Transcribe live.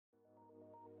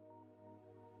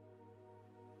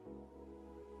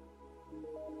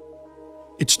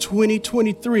It's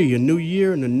 2023, a new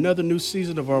year and another new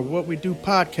season of our What We Do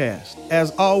podcast. As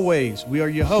always, we are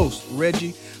your hosts,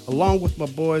 Reggie, along with my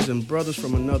boys and brothers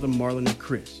from another, Marlon and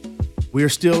Chris. We are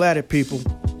still at it, people.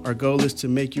 Our goal is to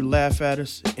make you laugh at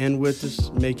us and with us,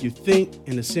 make you think,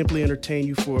 and to simply entertain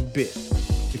you for a bit.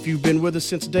 If you've been with us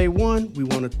since day one, we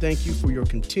want to thank you for your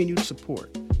continued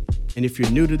support. And if you're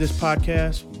new to this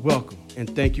podcast, welcome,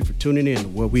 and thank you for tuning in to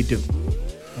What We Do.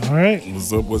 All right.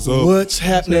 What's up? What's up? What's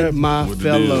happening, my What it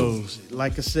fellows?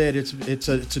 Like I said, it's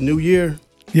a new year.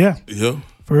 Yeah. Yeah.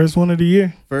 First one of the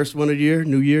year. First one of the year,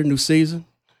 new season.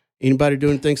 Anybody do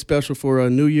anything special for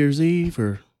New Year's Eve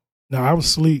or? No, I was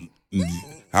asleep.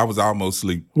 I was almost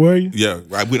asleep. Were you? Yeah.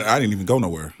 I didn't even go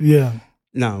nowhere. Yeah.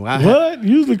 No, What?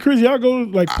 Usually, Chris, y'all go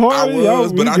like party. I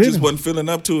was, but I just didn't. wasn't feeling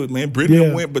up to it, man. Brittany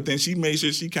Yeah. went, but then she made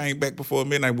sure she came back before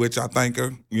midnight, which I thank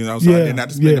her. You know, so I Yeah, didn't have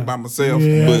to spend yeah. it by myself.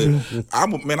 Yeah,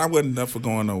 But I wasn't up for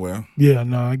going nowhere. Yeah,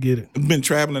 no, I get it. I've been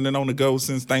traveling and on the go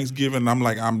since Thanksgiving. I'm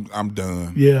like, I'm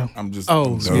done. Yeah. I'm just.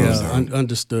 Oh, I'm done, yeah, son.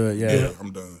 understood. Yeah. Yeah,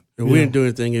 I'm done. We didn't do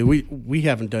anything. We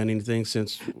haven't done anything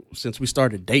since we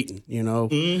started dating. You know,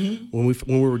 when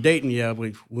we were dating,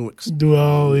 we went. Do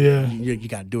all, yeah. You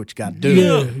got to do what you got to do.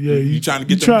 Yeah. You trying to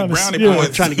get them brownie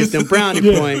points. Trying to get them brownie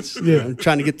points. Yeah.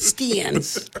 Trying to get the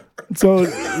skins. So,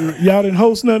 y'all didn't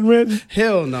host nothing, Reggie?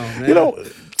 Hell no, man. You know,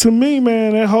 to me,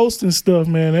 man, that hosting stuff,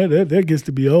 man, that gets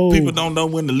to be old. People don't know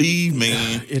when to leave,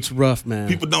 man. It's rough, man.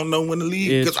 People don't know when to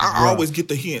leave It's because I rough. always get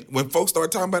the hint when folks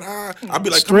start talking about I'll be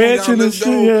like, Stretching come on, y'all, and let's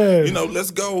go. shit, yeah. You know,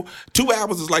 let's go. 2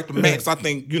 hours is like the max. I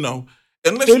think, you know,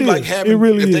 unless It you like is. having It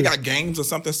really if they is. got games or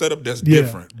something set up, that's Yeah.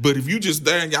 different. But if you just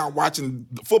there and y'all watching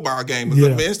the football game, it's Yeah.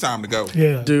 like, man, it's time to go.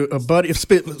 Yeah. Dude, a buddy,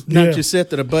 Yeah. not just said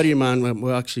that a buddy of mine,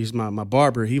 well, actually, he's my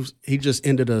barber. He just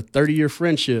ended a 30-year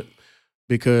friendship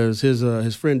because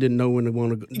his friend didn't know when to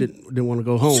didn't want to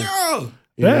go home. Yeah.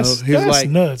 You know? That's He's like,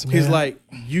 nuts, man. He's like,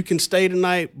 you can stay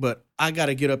tonight, but I got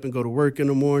to get up and go to work in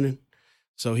the morning.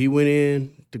 So he went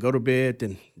in to go to bed.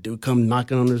 Then dude come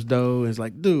knocking on his door. And it's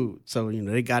like, dude. So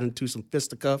they got into some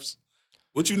fisticuffs.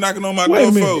 What you knocking on my Wait a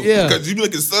door minute. for? Yeah. Because you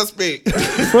looking suspect.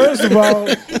 First of all,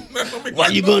 Why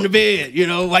you going to bed?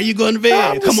 Why you going to I'm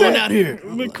bed? just Come on saying, out here.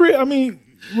 But Chris, I mean,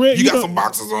 Reg, You got know- some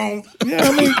boxes on? Yeah,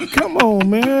 I mean, come on,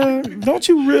 man. Don't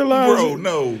you realize Bro,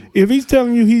 no. if he's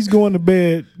telling you he's going to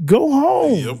bed, go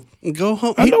home. Yep. Go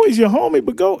home. I know he's your homie,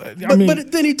 but go.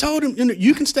 But then he told him,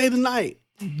 you can stay the night.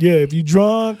 Yeah, if you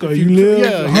drunk or you you- live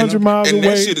yeah. 100 miles and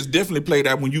away. that shit is definitely played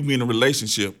out when you be in a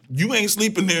relationship. You ain't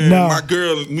sleeping there. No. My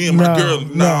girl, me and my No, girl.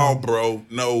 no. No, bro.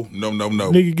 No.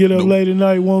 Nigga get up Nope. late at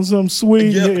night, want something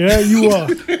sweet. Yeah. Yeah, there you are.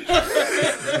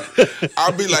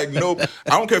 I'll be like, nope.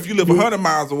 I don't care if you live 100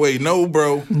 miles away. No,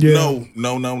 bro. Yeah.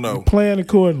 No. Plan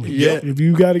accordingly. Yeah. If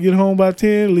you got to get home by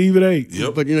 10, leave at 8.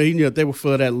 Yep. But he knew they were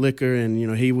full of that liquor,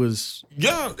 and he was.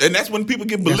 Yeah, and that's when people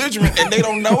get belligerent and they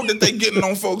don't know that they getting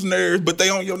on folks' nerves, but they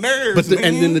on your nerves. But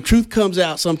and then the truth comes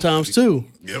out sometimes too.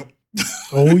 Yep.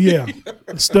 Oh, yeah.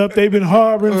 Stuff they've been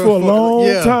harboring for a long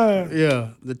time. Yeah,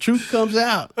 the truth comes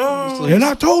out. So And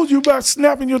I told you about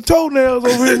snapping your toenails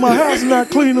over here in my house and not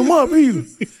cleaning them up either.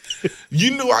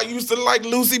 You knew I used to like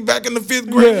Lucy back in the 5th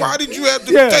grade. Yeah. Why did you have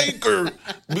to Yeah. take her?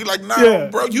 Be like, nah, Yeah.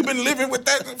 bro, you been living with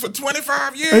that for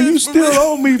 25 years. And you for still real.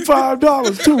 owe me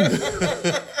 $5 too.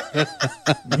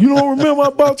 You don't remember I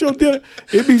bought your dinner?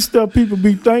 It be stuff people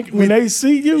be thinking when they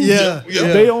see you. Yeah.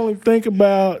 They only think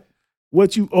about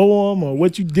what you owe them or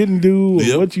what you didn't do or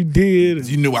Yep. what you did.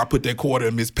 You knew I put that quarter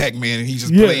in Miss Pac-Man and he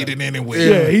just Yeah. played it anyway.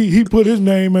 Yeah, he put his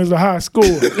name as a high score.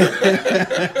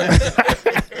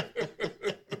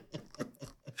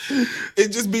 It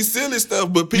just be silly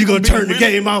stuff, but people you gonna be turn the really-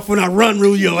 game off when I run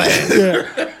rule your ass.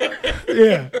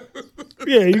 Yeah.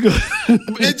 You go.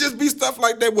 It just be stuff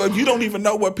like that where you don't even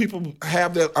know what people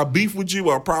have that a beef with you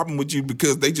or a problem with you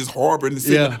because they just harbor in the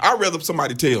city. Yeah. I'd rather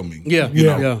somebody tell me. Yeah, You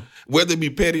know, yeah. whether it be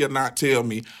petty or not, tell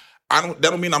me. That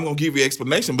don't mean I'm gonna give you an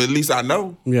explanation, but at least I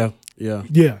know. Yeah. Yeah.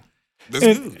 That's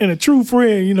good. And a true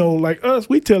friend, like us,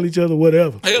 we tell each other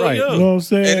whatever. Hell Right. yeah. You know what I'm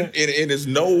saying? And it's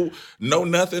no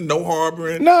nothing, no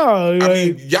harboring. No, I like,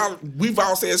 mean, y'all, we've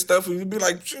all said stuff, and we'd be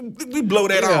like, we blow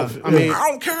that Yeah, off. I mean- I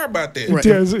don't care about that. Right.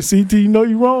 CT, you know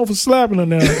you wrong for slapping her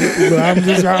now. But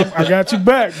I got you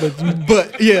back. But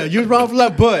But yeah, you're wrong for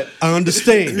that. But I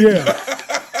understand. yeah,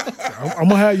 I'm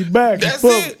gonna have you back. That's in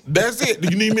public. it. That's it. Do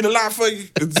you need me to lie for you?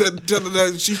 Tell her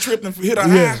that she tripped and hit her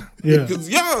Yeah, eye? Yeah. Because,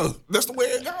 that's the way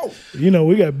it goes. You know,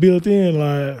 we got built in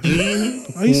like,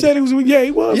 he said he was, yeah,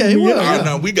 he was. Yeah, he was. I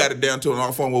know, we got it down to an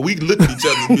art form where we look at each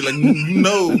other and be like,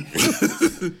 no.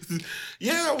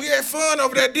 Yeah, we had fun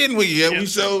over there, didn't we? Yeah, we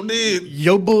sure did.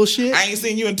 Your bullshit I ain't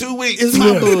seen you in 2 weeks. is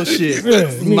my bullshit.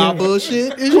 Yeah. My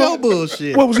bullshit is your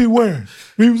bullshit. What was he wearing?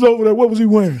 He was over there. What was he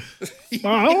wearing?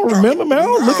 I don't remember, man. I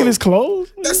don't look at his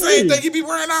clothes. That same thing he be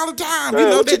wearing all the time. You Yeah,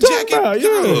 know, what that you talking jacket. about?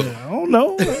 Yeah, I don't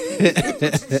know.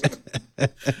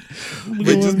 We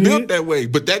just built that way.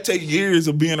 But that take years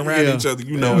of being around Yeah. each other,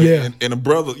 you know, Yeah. and a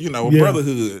brother, you know, a Yeah.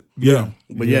 brotherhood. Yeah.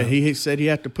 But yeah, he said he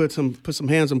had to put some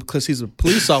hands on because he's a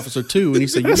police officer too, and he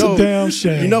said, That's a damn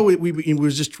shame. You know, we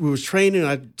was training.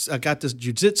 I got this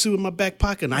jujitsu in my back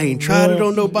pocket, and I ain't tried it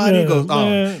on nobody. He Yeah, goes,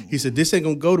 man. he said, this ain't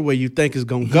gonna go the way you think it's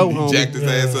gonna go, homie. Jacked his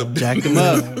ass up. Jacked him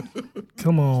up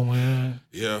Come on, man.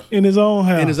 Yeah. In his own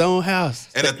house. in his own house.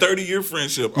 And a 30-year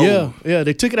friendship. Yeah.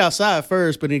 They took it outside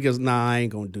first, but he goes, nah, I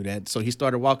ain't gonna do that. So he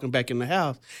started walking back in the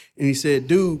house, and he said,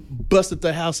 dude busted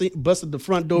the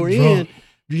front door in.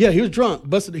 Yeah, he was drunk.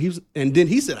 And then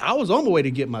he said, I was on my way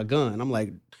to get my gun. I'm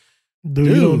like, Dude,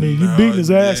 you don't need. You beating his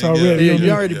ass already. yeah, You don't you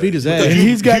need- already beat his ass. And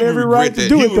he's got every right to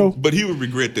do it, though. But he would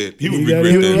regret that. He would He got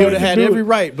regret every that. He would have to had do every it.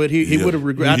 right, but he Yeah. would have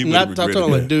regretted. He I would've told him,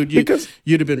 regretted like, dude,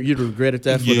 you'd have regretted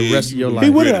that for the Yeah, rest of your he life. He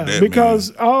would regretted have, that,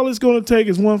 because all it's going to take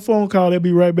is one phone call. They'll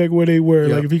be right back where they were.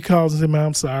 Yep. Like if he calls and says, "Man,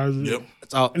 I'm sorry," Yep.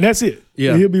 That's all. and that's it.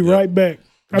 Yeah. He'll be right back.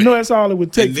 I know that's all it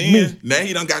would take And for then me. now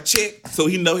he done got checked, so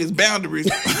he know his boundaries.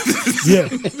 Yeah.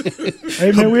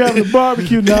 Hey man, we having a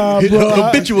barbecue now, bro.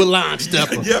 Habitual line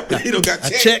stepper. Yep, he done got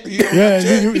checked. checked. He done got Yeah,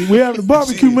 checked. we having a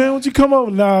barbecue, Shit. man. Won't you come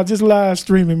over? Nah, just live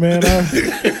streaming, man.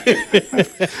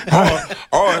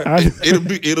 Or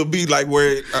it'll be like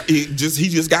where he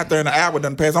just got there in an hour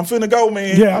done passed. I'm finna go,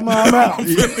 man. Yeah, I'm out.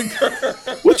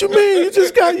 What you mean? You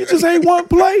just ate one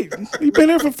plate. You been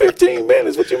here for 15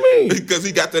 minutes. What you mean? Because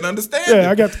he got that understanding. Yeah,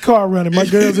 I got the car running. My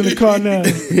girl's in the car now.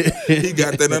 He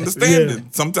got that understanding. Yeah.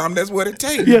 Sometimes that's what it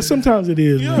takes. Yeah, sometimes it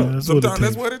is, man. Yeah, That's sometimes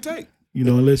that's what what it takes. you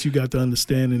know, unless you got the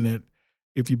understanding that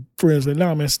if your friends say,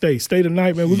 nah, man, stay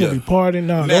tonight, man. We're Yeah. gonna be partying.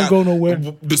 Nah, Now, don't go nowhere.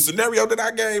 The scenario that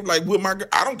I gave, like with my girl,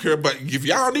 I don't care, but if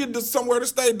y'all need somewhere to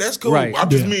stay, that's cool. Right. I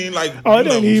just Yeah. mean like, Oh, it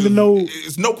ain't even no-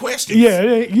 It's no question. Yeah,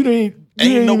 you ain't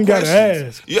even got to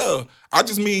ask. Yeah, I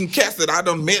just mean cats that I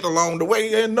done met along the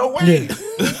way. Ain't no way. Yeah.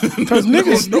 Because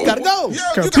niggas, No, you gotta go. Yeah, you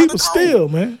because gotta people go. steal,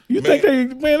 man. You think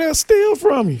they'll steal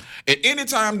from you. And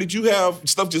anytime that you have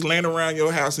stuff just laying around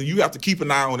your house and you have to keep an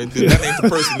eye on it, then that ain't the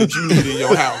person that you need in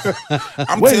your house.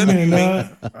 I'm Wait a telling minute, you,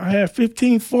 man. I had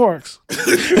 15 forks.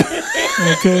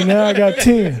 Okay, now I got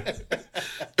 10.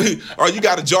 Or you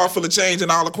got a jar full of change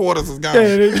and all the quarters is gone.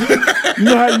 Yeah, you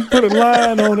know how you put a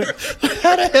line on it?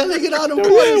 How the hell they get all them wait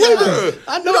quarters a out?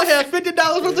 I know I had $50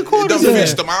 worth of Done quarters.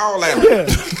 fished them all out.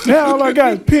 Yeah. Now all I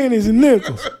got is pennies and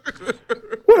nickels.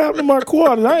 What happened to my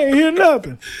quarters? I ain't hear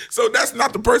nothing. So that's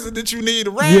not the person that you need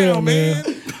around, Yeah, man.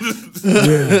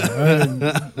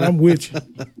 Yeah, I'm with you.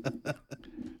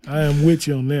 I am with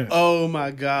you on that. Oh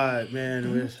my God,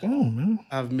 man! Oh man.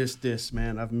 I've missed this,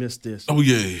 man. I've missed this. Oh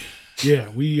yeah. Yeah,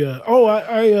 we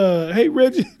hey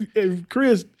Reggie and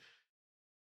Chris,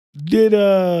 did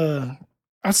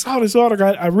I saw this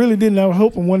article. I really didn't. I was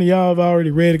hoping one of y'all have already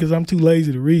read it because I'm too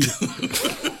lazy to read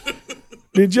it.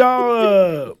 Did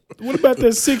y'all what about that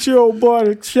 6-year-old boy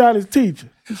that shot his teacher?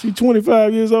 She's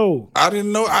 25 years old. I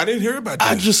didn't know. I didn't hear about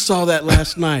that. I just saw that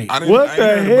last night. I didn't, What I the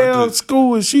ain't heard about hell this.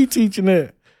 school is she teaching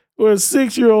at? Where a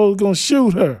 6-year-old gonna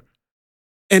shoot her?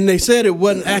 And they said it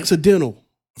wasn't accidental.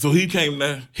 So he came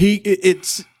there.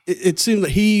 It seemed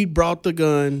like he brought the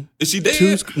gun. Is she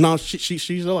dead? No,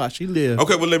 she's alive. She lived.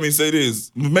 Okay, well, let me say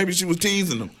this. Maybe she was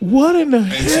teasing him. What in the And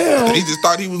hell? he just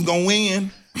thought he was going to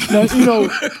win. Now, you know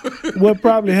what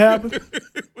probably happened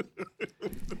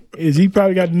is he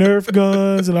probably got Nerf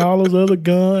guns and all those other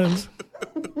guns.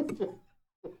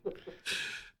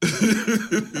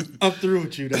 I'm through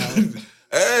with you, dog.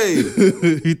 Hey.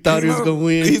 He thought he was gonna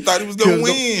win. He thought he was going to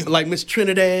win. Like Miss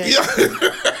Trinidad.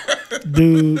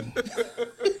 Dude.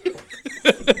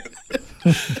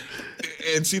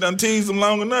 And she done teased him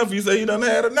long enough. He said he done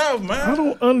had enough, I man.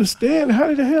 don't understand.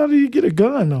 How the hell do you get a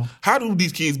gun though? How do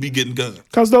these kids be getting guns?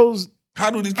 Because those, How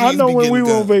do these kids I know be when getting we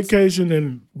were on guns? vacation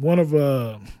and one of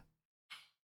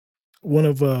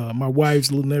my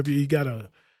wife's little nephew, he got a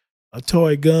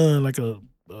toy gun, like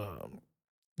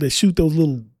they shoot those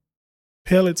little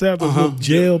pellets out, those little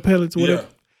gel pellets or whatever. Yeah.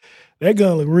 That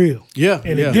gun looked real. Yeah.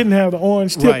 And yeah. it didn't have the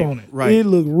orange tip Right, on it. right. It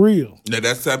looked real. Now,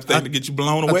 that's the type of thing to get you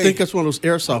blown away. I think that's one of those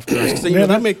airsoft guns. So, you Man,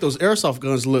 know, I- they make those airsoft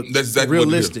guns look That's exactly what it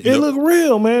is. realistic. It Yep. looked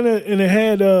real, man. And it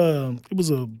had it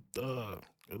was it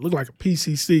looked like a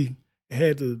PCC. It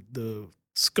had the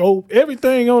scope,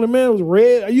 everything on it, man, was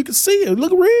red. You could see it. It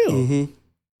looked real. Mm-hmm.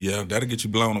 Yeah, that'll get you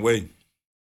blown away.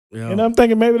 Yeah. And I'm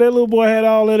thinking maybe that little boy had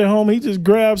all that at home. He just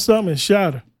grabbed something and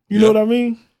shot her. You know what I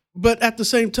mean? But at the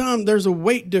same time, there's a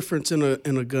weight difference in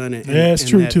a gun. That's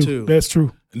true too. That's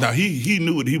true. Now he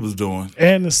knew what he was doing.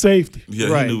 And the safety. Yeah,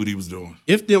 Right. he knew what he was doing.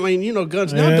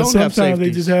 Guns now don't have sometimes safety.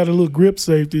 they just had a little grip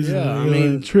safeties Yeah,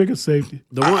 and trigger safety.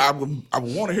 I would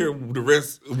want to hear the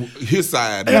rest, his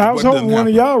side. Yeah, I was hoping one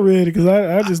of y'all read it because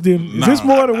I just didn't. Is this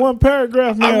more than one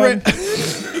paragraph now? I read.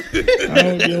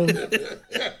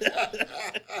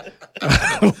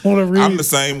 I don't want to read. I'm the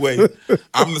same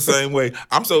way.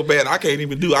 I'm so bad I can't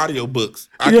even do audiobooks.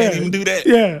 I can't even do that.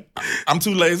 Yeah. I'm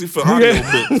too lazy for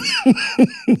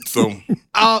audiobooks. So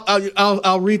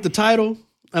I'll read the title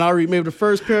and I'll read maybe the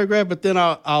first paragraph, but then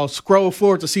I'll scroll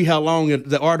forward to see how long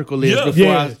the article is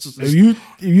before If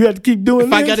you have to keep doing if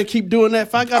this. I got to keep doing that,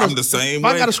 I'm the same if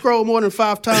way. I got to scroll more than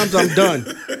 5 times, I'm done.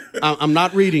 I'm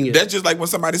not reading it. That's just like when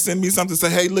somebody send me something, say,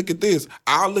 "Hey, look at this."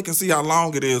 I'll look and see how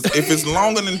long it is. If it's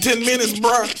longer than 10 minutes,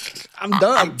 bro, I'm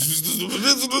done. I'm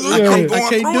going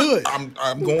can't through do it. it.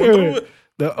 I'm going through it.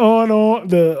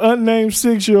 The unnamed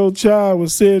 6-year-old child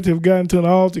was said to have gotten into an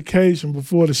altercation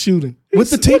before the shooting.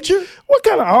 With the teacher? What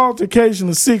kind of altercation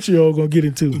a 6-year-old gonna get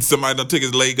into? Somebody done took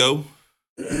his Lego.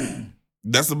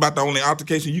 That's about the only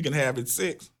altercation you can have at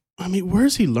 6. I mean,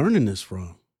 where's he learning this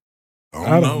from?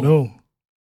 I don't know.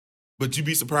 But you'd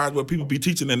be surprised what people be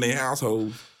teaching in their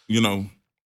household,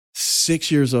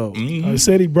 6 years old. Mm-hmm. I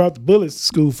said he brought the bullets to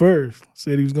school first.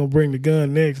 Said he was gonna bring the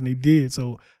gun next, and he did.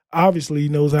 So obviously he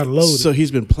knows how to load it. So he's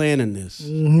been planning this.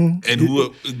 Mm-hmm. And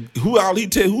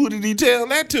who did he tell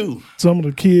that to? Some of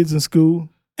the kids in school.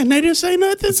 And they didn't say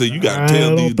nothing? So you got to I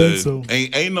tell don't these think days. so.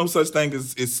 Ain't no such thing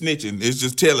as snitching. It's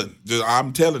just telling.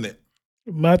 I'm telling it.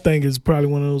 My thing is probably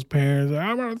one of those parents.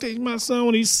 I'm gonna teach my son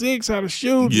when he's 6 how to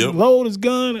shoot, Yep. and load his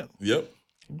gun. Yep.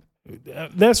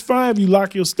 That's fine if you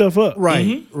lock your stuff up.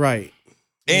 Right, right.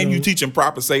 And you teach him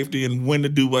proper safety and when to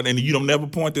do what, and you don't never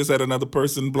point this at another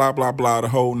person. Blah blah blah. The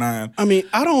whole 9. I mean,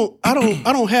 I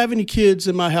don't have any kids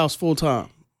in my house full time,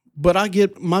 but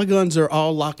my guns are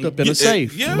all locked up in a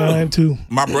safe. Yeah. Mine too.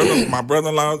 My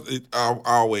brother-in-law,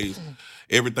 always,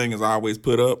 everything is always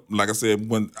put up. Like I said,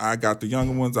 when I got the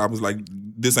younger ones, I was like,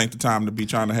 this ain't the time to be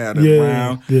trying to have them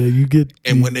around. Yeah, you get.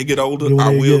 And when they get older,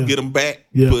 I will get them back.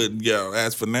 Yeah. But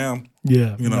as for now,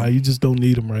 you just don't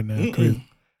need them right now, Chris.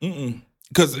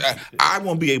 Because I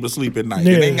won't be able to sleep at night.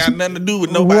 It ain't got nothing to do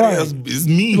with nobody else. It's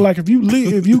me. Like if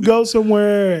you go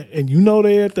somewhere and you know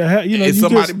they're at the house, it's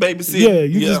somebody babysitting. Yeah,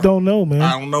 you just don't know, man.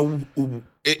 I don't know.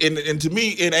 And to me,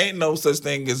 it ain't no such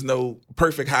thing as no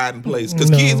perfect hiding place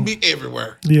because kids be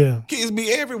everywhere. Yeah, kids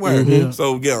be everywhere. Mm-hmm.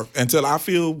 So until I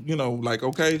feel like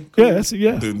okay, cool,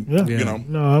 then,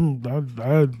 No,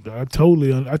 I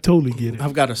totally get it.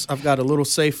 I've got a little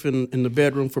safe in the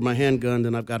bedroom for my handgun,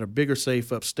 and I've got a bigger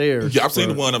safe upstairs. Yeah, I've seen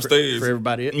the one upstairs for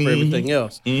everybody for everything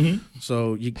else. Mm-hmm.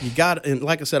 So you got, and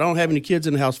like I said, I don't have any kids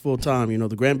in the house full time.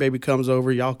 The grandbaby comes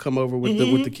over, y'all come over with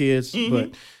the kids,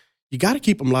 but you got to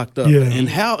keep them locked up. Yeah. And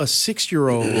how a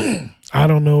 6-year-old, I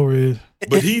don't know, Red.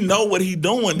 But he know what he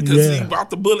doing because he brought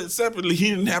the bullet separately.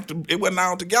 He didn't have to. It wasn't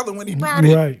all together when he brought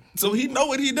it. Right. So he know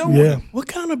what he doing. Yeah. what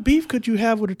kind of beef could you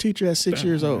have with a teacher at 6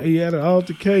 years old? He had an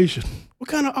altercation. What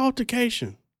kind of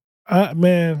altercation?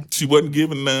 Man, She wasn't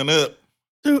giving none up.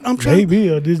 Dude, I'm trying. maybe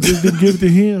or just didn't give it to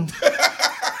him.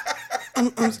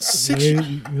 I'm 6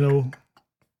 Maybe,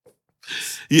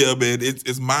 Yeah, man,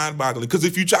 it's mind-boggling. Because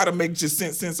if you try to make just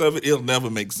sense of it, it'll never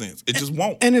make sense. It just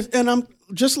won't. And I'm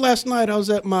just last night I was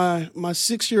at my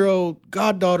 6-year-old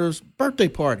goddaughter's birthday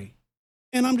party,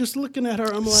 and I'm just looking at her.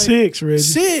 I'm like 6, Reggie.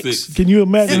 6. Can you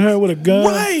imagine her with a gun?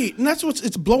 Right, and that's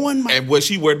it's blowing my. And what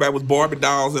she worried about was Barbie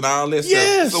dolls and all that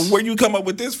Yes. stuff. So where you come up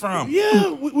with this from?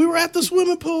 Yeah, we were at the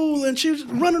swimming pool, and she was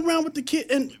running around with the kid,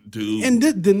 and Dude. and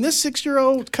then this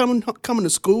 6-year-old coming to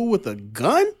school with a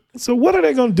gun. So what are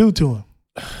they gonna do to him?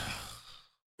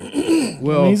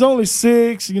 Well, he's only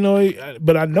 6,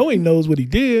 but I know he knows what he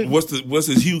did. What's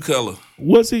his hue color?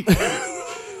 What's he?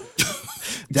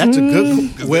 that's a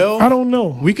good. Well, I don't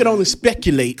know. we can only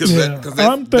speculate. Because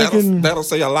I'm thinking that'll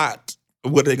say a lot.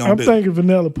 What they gonna I'm do? thinking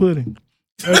vanilla pudding.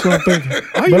 That's what I'm thinking.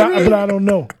 But I don't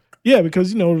know. Yeah,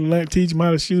 because the teacher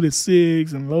might have shoot at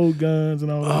 6 and load guns and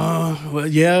all that. Well,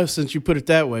 yeah, since you put it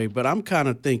that way, but I'm kind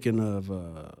of thinking of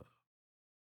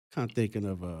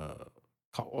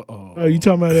You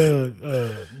talking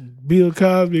about Bill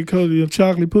Cosby, Cody of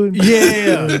chocolate pudding?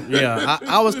 Yeah.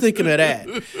 I was thinking of that.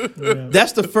 Yeah.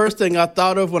 That's the first thing I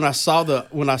thought of when I saw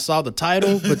the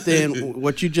title. But then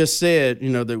what you just said,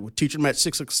 the teacher him at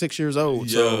 6 years old.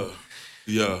 So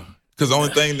Yeah. Because the only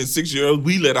thing that 6-year-olds,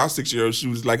 we let our 6-year-olds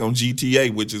shoot like on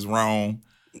GTA, which is wrong.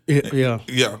 Yeah.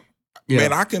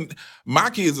 Man, my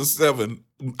kids are 7.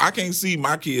 I can't see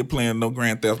my kid playing no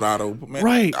Grand Theft Auto. Man,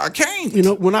 Right. I can't. You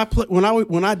know,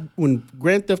 when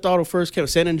Grand Theft Auto first came,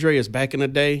 San Andreas back in the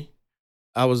day,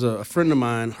 I was a friend of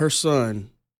mine, her son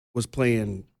was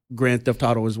playing Grand Theft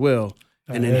Auto as well.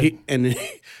 And then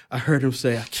I heard him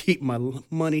say, I keep my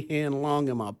money hand long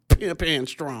and my pimp hand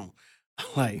strong. I'm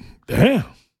like, damn.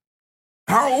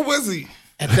 How old was he?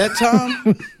 At that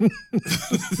time,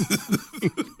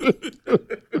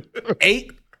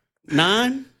 8,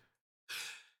 9.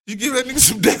 You give that nigga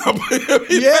some down payment.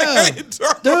 Yeah,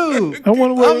 dude. I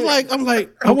wonder where I'm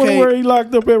like. I wonder where he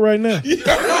locked up at right now.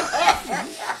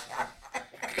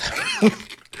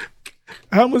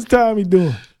 How much time he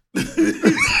doing? Do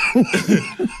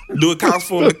it cost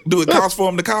for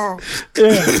him to call?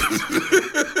 Yeah.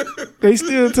 They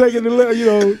still taking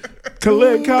the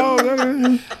collect calls.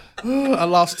 I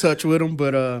lost touch with him,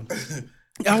 but I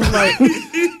was like,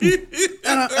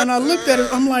 and I looked at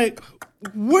it. I'm like,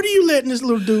 what are you letting this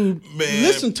little dude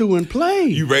listen to and play?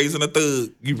 You raising a thug.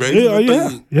 You raising a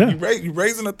thug. Yeah. You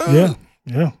raising a thug.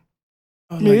 Yeah.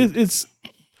 I mean, it's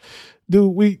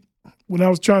dude. When I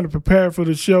was trying to prepare for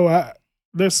the show,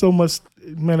 there's so much.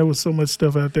 Man, there was so much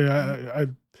stuff out there.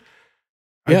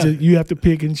 You have to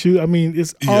pick and choose. I mean,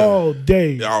 it's all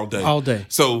day. All day.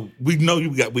 So we know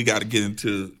we got to get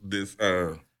into this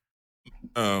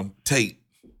Tate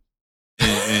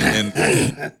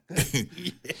and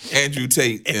Andrew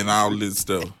Tate and all this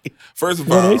stuff. First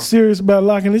of all, they serious about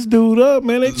locking this dude up,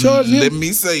 man. They charge him. Let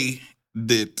me say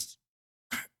that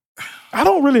I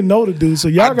don't really know the dude, so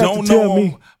y'all got to tell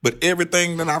me. But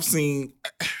everything that I've seen,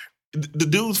 the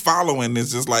dude's following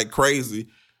is just like crazy.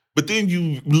 But then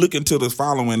you look into the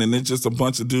following, and it's just a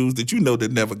bunch of dudes that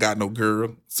that never got no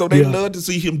girl. So they love to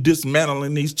see him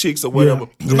dismantling these chicks or whatever.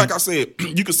 Yeah. Like I said,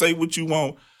 you can say what you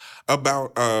want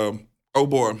about oh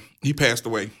boy, he passed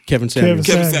away. Kevin Samuels.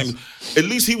 Kevin Samuels. At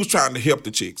least he was trying to help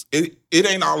the chicks. It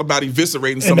ain't all about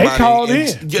eviscerating somebody. And they called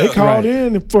in. They called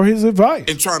in for his advice.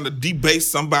 And trying to debase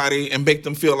somebody and make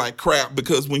them feel like crap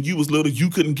because when you was little, you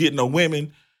couldn't get no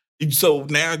women. So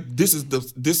now this is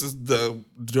the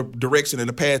direction and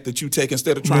the path that you take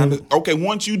instead of trying to, okay,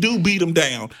 once you do beat them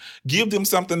down, give them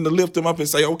something to lift them up and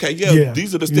say, okay,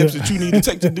 these are the steps that you need to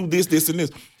take to do this, this, and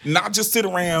this. Not just sit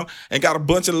around and got a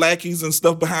bunch of lackeys and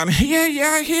stuff behind them.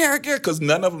 Yeah, because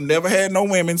none of them never had no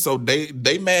women, so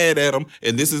they mad at them,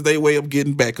 and this is their way of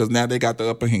getting back because now they got the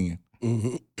upper hand.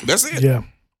 Mm-hmm. That's it. Yeah.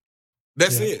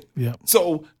 That's it. Yeah.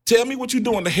 So tell me what you're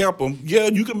doing to help them. Yeah,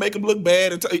 you can make them look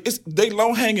bad. They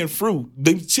low hanging fruit.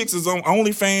 Them chicks is on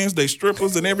OnlyFans. They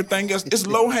strippers and everything else. It's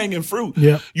low hanging fruit.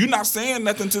 Yeah. You're not saying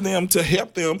nothing to them to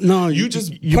help them. No, you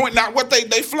just pointing out what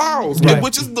they flaws, right.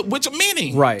 which are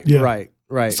many. Right. Yeah.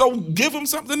 Right. So give them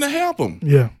something to help them.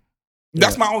 Yeah.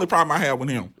 That's my only problem I have with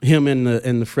him. Him and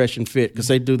the Fresh and Fit because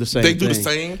they do the same. They do the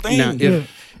same thing. Now,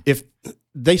 if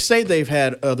they say they've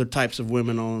had other types of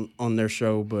women on their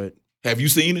show, but. Have you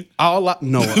seen it? No,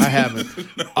 I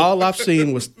haven't. No. All I've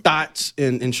seen was thoughts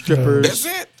and strippers.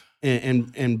 That's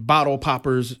it. And bottle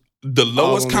poppers. The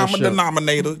lowest common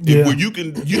denominator. Yeah. Where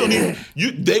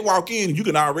they walk in, you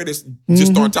can already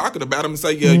just start talking about them and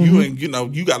say, you ain't,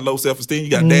 you got low self-esteem,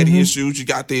 you got daddy issues, you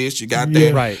got this, you got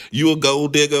that. Right. You a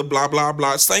gold digger, blah, blah,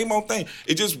 blah. Same old thing.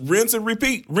 It just rinse and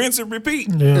repeat.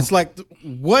 Yeah. It's like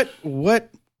what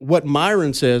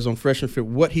Myron says on Fresh and Fit,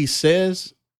 what he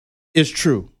says is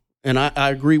true. And I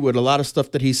agree with a lot of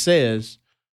stuff that he says,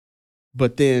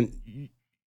 but then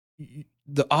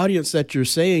the audience that you're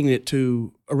saying it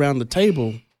to around the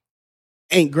table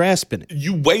ain't grasping it.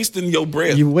 You wasting your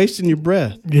breath. You're wasting your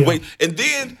breath. Yeah. And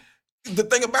then the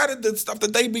thing about it, the stuff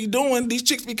that they be doing, these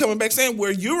chicks be coming back saying,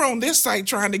 well, you're on this site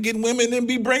trying to get women and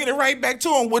be bringing it right back to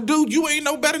them. Well, dude, you ain't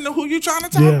no better than who you trying to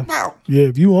talk about. Yeah,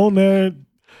 if you on there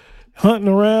hunting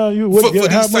around, for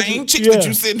these same chicks that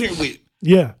you sitting here with.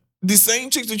 Yeah. The same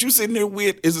chicks that you sitting there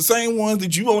with is the same ones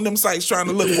that you on them sites trying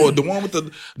to look for. The one with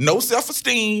the no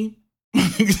self-esteem,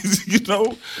 it's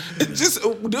just,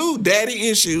 dude, daddy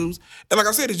issues. And like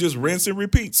I said, it's just rinse and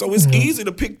repeat. So it's easy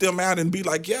to pick them out and be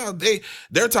like, yeah,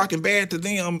 they're talking bad to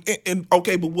them. And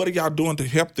okay, but what are y'all doing to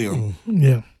help them?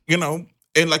 Yeah.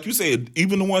 And like you said,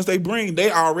 even the ones they bring,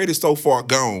 they already so far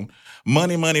gone.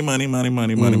 Money. And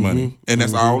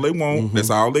that's all they want. That's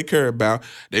all they care about.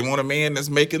 They want a man that's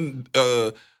making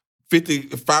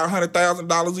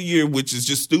 $500,000 a year, which is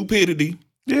just stupidity.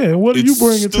 Yeah, what are you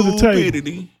bringing to the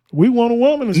table? We want a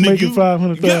woman that's making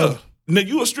 $500,000. Now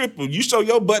you a stripper. You show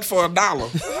your butt for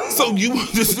 $1. So you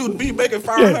just would be making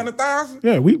 $500,000.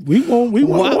 Yeah, we want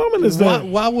a woman that's that.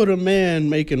 Why would a man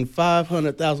making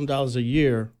 $500,000 a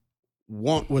year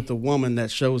want with a woman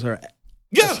that shows her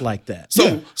just like that?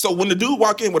 So when the dude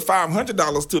walk in with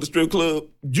 $500 to the strip club,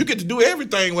 you get to do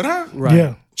everything with her. Right.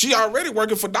 Yeah. She already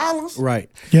working for dollars. Right.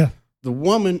 Yeah. The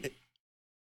woman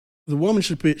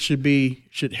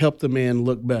should help the man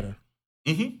look better.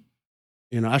 Mm-hmm.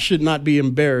 You know, I should not be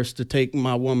embarrassed to take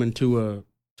my woman to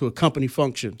a company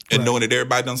function And knowing that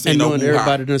everybody done seen and no knowing hoo-ha.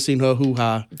 everybody done seen her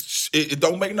hoo-ha, It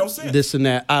don't make no sense. this and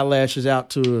that, eyelashes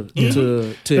out to That's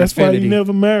why infinity. you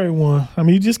never marry one. I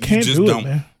mean, you just can't just do don't. it,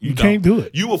 man. You don't. can't do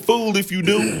it. You a fool if you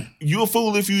do. You a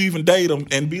fool if you even date them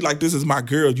and be like, this is my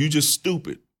girl. You just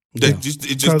stupid. It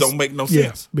just don't make no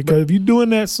sense. Because if you're doing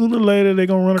that, sooner or later they're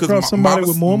gonna run across somebody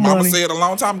with more Mama money. said a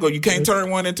long time ago, you can't turn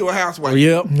one into a housewife.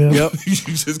 Yep. Yeah. You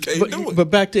just can't do it.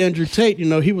 But back to Andrew Tate, you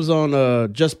know, he was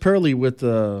on Just Pearly with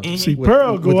See,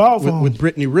 Pearl go off on with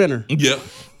Brittany Renner. Yeah.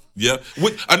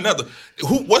 With another,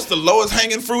 what's the lowest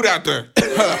hanging fruit out there?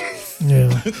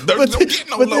 Yeah. Don't get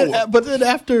no lower. But then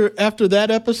after that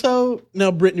episode,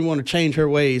 now Brittany want to change her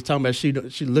ways, talking about she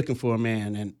looking for a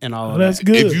man and all of That's that.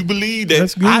 good. If you believe that,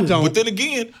 That's good. I don't. But then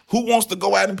again, who wants to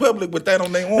go out in public with that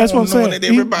on their own, That's what I'm knowing saying. that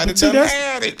everybody done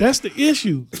had it? That's the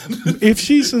issue. If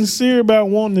she's sincere about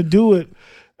wanting to do it,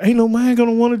 ain't no man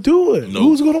gonna want to do it. Nope.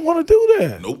 Who's gonna want to do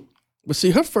that? Nope. But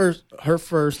see, her first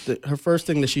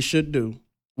thing that she should do,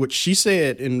 which she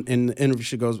said in the interview,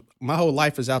 she goes, "My whole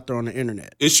life is out there on the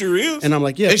internet," It sure is. and I'm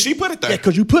like, "Yeah," And she put it there. yeah,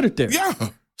 because you put it there. Yeah.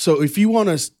 So if you want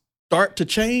to start to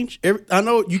change, I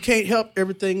know you can't help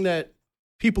everything that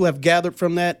people have gathered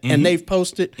from that and they've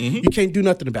posted. You can't do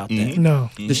nothing about that. No.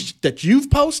 That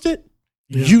you've posted,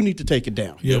 you need to take it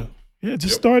down. Yeah. Yeah.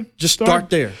 Just start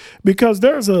there. Because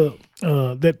there's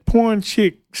that porn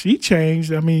chick. She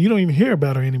changed. I mean, you don't even hear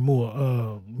about her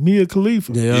anymore. Mia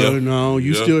Khalifa. Yeah, no,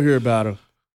 you Yeah. still hear about her.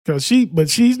 But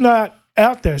she's not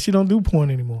out there. She don't do porn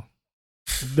anymore.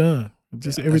 It's done.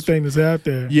 Just everything that's out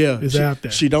there is out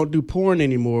there. She don't do porn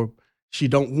anymore. She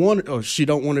don't want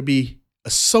to be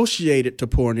associated to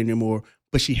porn anymore,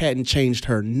 but she hadn't changed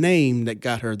her name that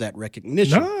got her that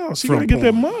recognition. No, she from gotta get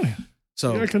that porn. money. She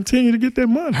So gotta continue to get that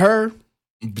money. her,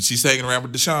 But she's hanging around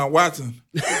with Deshaun Watson.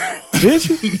 Is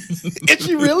she? is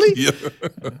she really?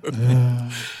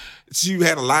 Yeah. She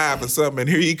had a live or something, and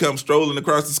here he comes strolling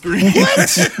across the screen.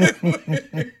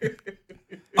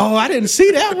 Oh, I didn't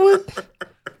see that one.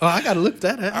 Oh, I gotta look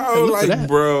that up. I was like,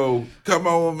 bro, come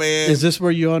on, man. Is this where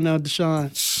you are now,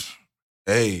 Deshaun?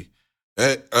 Hey.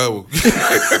 Oh.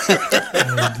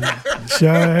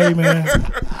 Deshaun, hey man.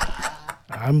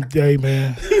 Hey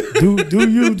man. Do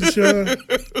you, Deshaun?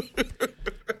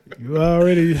 You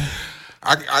already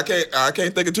I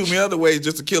can't think of too many other ways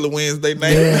just to kill a Wednesday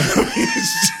night.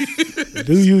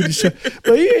 do you, Deshaun.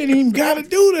 But he ain't even gotta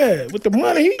do that with the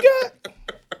money he got.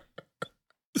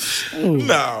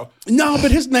 No. No,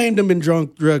 but his name done been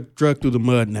drug through the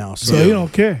mud now. So he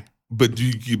don't care. But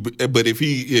but if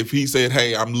he said,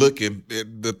 "Hey, I'm looking,"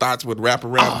 the thoughts would wrap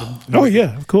around. Oh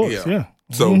yeah, of course, yeah.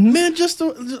 So man, just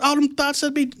all them thoughts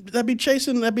that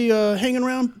be hanging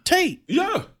around Tate.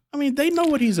 yeah, I mean, they know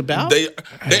what he's about. they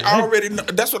already know.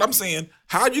 That's what I'm saying.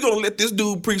 How you gonna let this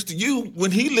dude preach to you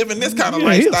when he living this kind of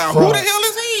Yeah, he a lifestyle? Who fraud. the hell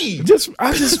is he?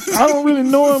 I don't really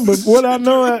know him, but what I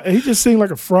know, he just seemed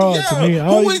like a fraud to me.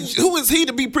 Who is he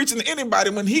to be preaching to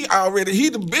anybody when he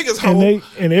the biggest hoe?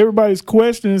 And everybody's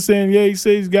questioning, saying, yeah, he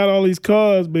says he's got all these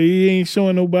cars, but he ain't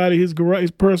showing nobody his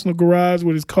personal garage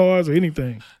with his cars or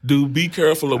anything. Dude, be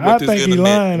careful of I what this think he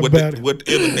lying internet, about it. what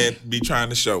the internet be trying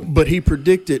to show. But he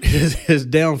predicted his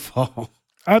downfall.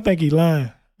 I think he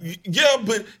lying. Yeah,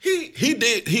 but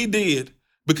he did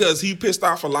because he pissed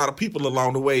off a lot of people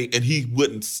along the way, and he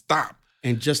wouldn't stop.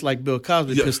 And just like Bill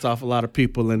Cosby pissed off a lot of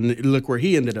people, and look where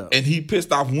he ended up. And he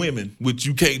pissed off women, which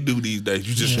you can't do these days.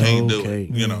 You just can't do it.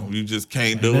 You know, you just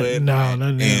can't do it. No.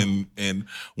 And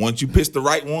once you piss the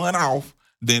right one off,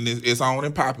 then it's on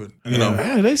and popping. You know.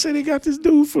 Man, they say they got this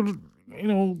dude for,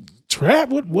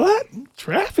 what?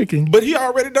 Trafficking. But he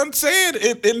already done said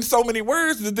it in so many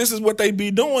words that this is what they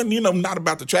be doing, not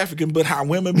about the trafficking, but how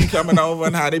women be coming over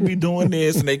and how they be doing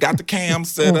this, and they got the cam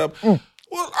set up. Well,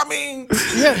 I mean,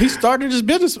 Yeah, he started his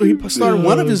business. He started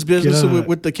one of his businesses God.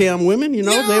 with the cam women. They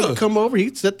Yeah. would come over,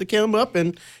 he'd set the cam up,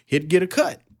 and he'd get a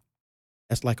cut.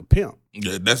 That's like a pimp.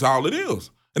 yeah, that's all it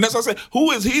is. And that's what I say.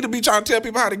 Who is he to be trying to tell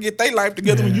people how to get their life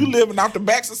together when you living off the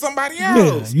backs of somebody Yeah,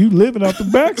 else? you living off the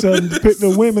backs of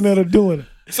the women that are doing it.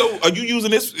 So are you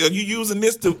using this? Are you using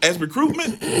this as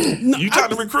recruitment? You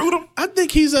trying to recruit him? I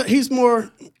think he's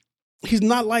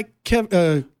not like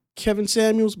Kevin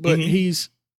Samuels, but he's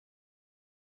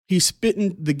he's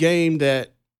spitting the game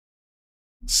that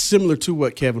similar to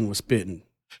what Kevin was spitting.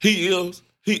 He is.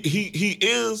 He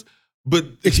is. But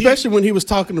especially when he was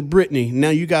talking to Brittany.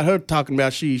 Now you got her talking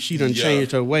about she done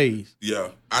changed her ways. Yeah,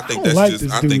 I think that's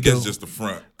just the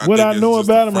front. What I know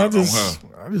about him, I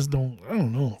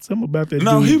don't know. Something about that.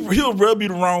 No, dude. he'll rub you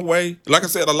the wrong way. Like I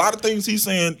said, a lot of things he's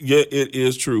saying, yeah, it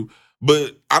is true.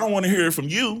 But I don't want to hear it from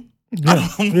you. Yeah,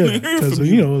 because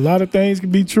a lot of things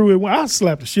can be true. I'll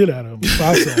slap the shit out of him if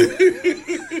I saw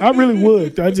it. I really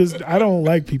would. I don't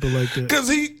like people like that. Because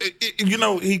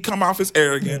he come off as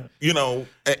arrogant, and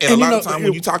a lot of times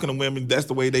when you're talking to women, that's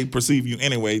the way they perceive you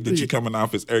anyway, that you're coming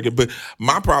off as arrogant. But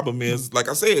my problem is, like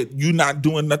I said, you're not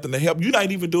doing nothing to help. You're not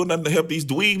even doing nothing to help these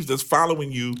dweebs that's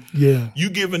following you. Yeah. You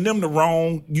giving them the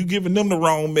wrong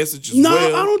message as well.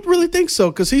 No, I don't really think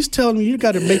so, because he's telling you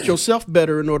got to make yourself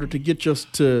better in order to get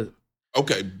to...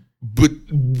 Okay, but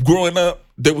growing up,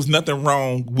 there was nothing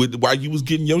wrong with while you was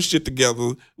getting your shit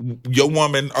together, your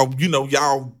woman, or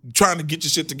y'all trying to get your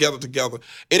shit together.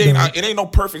 It ain't no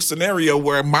perfect scenario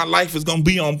where my life is gonna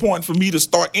be on point for me to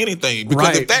start anything.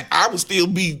 Because if that, I would still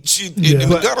be shit in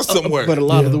the gutter somewhere. But a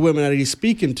lot of the women that he's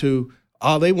speaking to,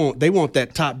 they want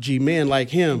that top G man like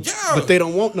him. Yeah. But they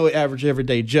don't want no average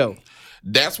everyday Joe.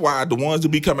 That's why the ones who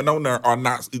be coming on there are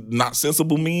not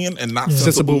sensible men and not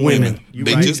sensible women.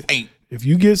 They just ain't. If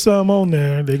you get some on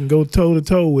there, they can go toe to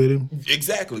toe with him.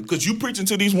 Exactly, because you preaching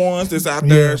to these ones that's out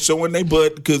there showing their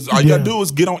butt. Because all you gotta do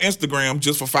is get on Instagram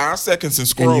just for 5 seconds and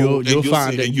scroll, and you'll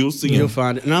find it. And you'll see you'll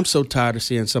find it. And I'm so tired of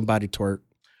seeing somebody twerk.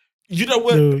 You know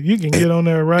what? Dude, you can get on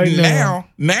there right now.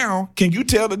 Now, can you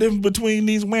tell the difference between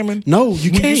these women? No,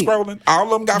 you can't. You scrolling, all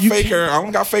of them got fake hair. All of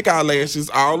them got fake eyelashes.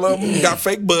 All of them got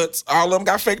fake butts. All of them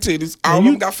got fake titties. All of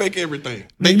them got fake everything.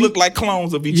 They look like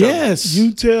clones of each other. Yes,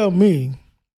 you tell me.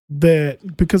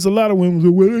 That because a lot of women say,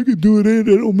 well, they can do it, that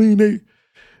don't mean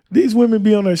these women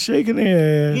be on there shaking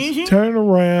their ass, turning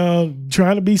around,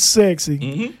 trying to be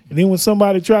sexy. And then when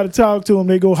somebody try to talk to them,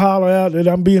 they go holler out that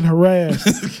I'm being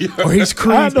harassed. Or he's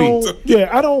creepy.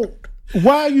 I don't.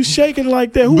 Why are you shaking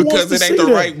like that? Who because wants to it ain't see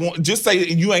the that? right one. Just say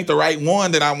you ain't the right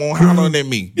one that I want hollering at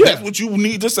me. Yeah. That's what you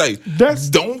need to say.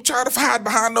 Don't try to hide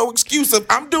behind no excuse of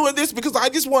I'm doing this because I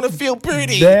just want to feel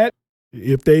pretty.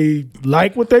 If they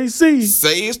like what they see,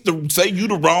 say you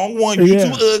the wrong one. You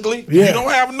too ugly. You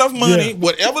don't have enough money.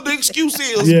 Whatever the excuse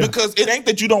is, because it ain't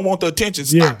that you don't want the attention.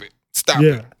 Stop it. Stop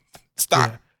it.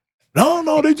 Stop.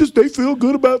 No, they feel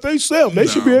good about themselves. They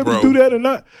should be able to do that or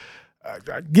not.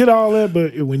 I get all that,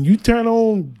 but when you turn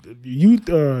on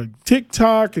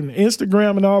TikTok and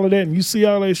Instagram and all of that, and you see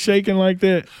all that shaking like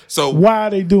that, so why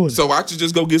are they doing it? So I should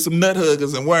just go get some nut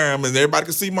huggers and wear them, and everybody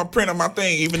can see my print on my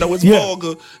thing, even though it's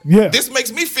vulgar. Yeah, this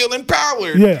makes me feel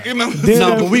empowered. Yeah, no,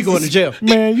 but we going to jail,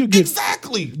 man. You get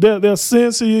exactly. They'll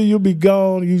censor you. You'll be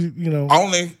gone. You know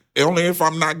only if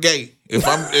I'm not gay.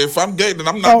 If I'm gay, then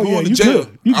I'm not going to jail.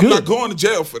 I'm not going to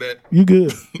jail for that. You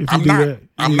good? I'm not. That.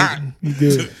 I'm not. You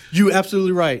good? You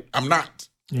absolutely right. I'm not.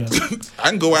 Yeah. I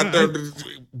can go out there,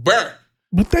 burn.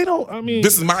 But they don't. I mean,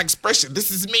 this is my expression.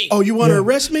 This is me. Oh, you want to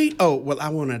arrest me? Oh, well, I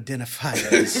want to identify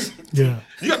as. Yeah.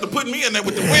 You have to put me in there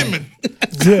with the women.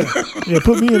 Yeah.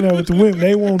 Put me in there with the women.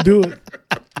 They won't do it.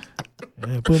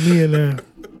 Yeah, put me in there.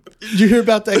 Did you hear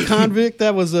about that convict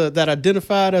that was that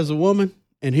identified as a woman?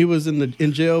 And he was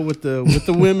in jail with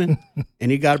the women, and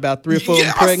he got about 3 or 4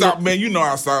 pregnant. I saw, man,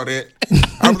 I saw that.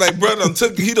 I was like, brother,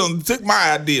 he took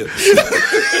my idea.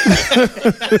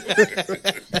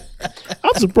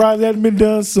 I'm surprised that hadn't been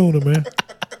done sooner, man.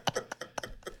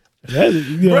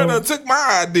 Brother took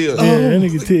my idea. Yeah, that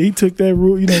nigga he took that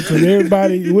route, because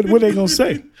everybody, what they gonna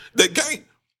say? They can't.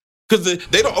 Because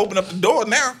they don't open up the door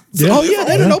now. So they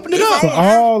didn't open it up. For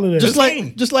all of that.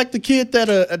 Just like the kid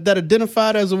that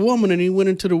identified as a woman and he went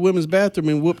into the women's bathroom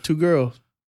and whooped 2 girls.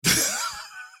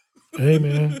 Hey,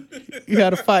 man. You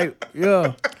had to fight.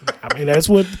 Yeah. I mean, that's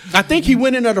what. I think he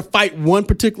went in there to fight one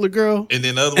particular girl. And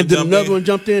then another one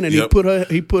jumped in and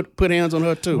he put hands on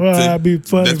her too. Well, that'd be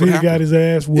funny if he got his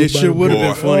ass whooped. It sure would have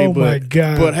been funny. Oh, my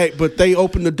God. But they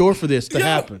opened the door for this to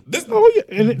happen. This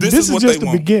is just the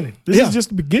beginning. This is just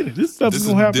the beginning. This stuff is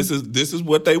going to happen. This is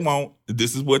what they want.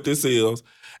 This is what this is.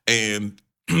 And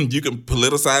you can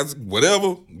politicize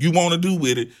whatever you want to do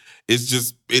with it. It's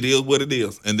just, it is what it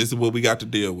is. And this is what we got to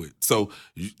deal with. So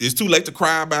it's too late to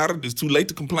cry about it. It's too late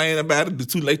to complain about it.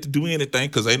 It's too late to do anything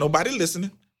because ain't nobody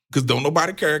listening. Because don't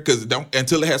nobody care. Because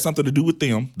until it has something to do with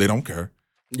them, they don't care.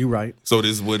 You're right. So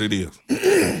this is what it is.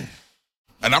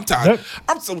 And I'm tired.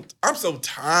 I'm so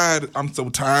tired. I'm so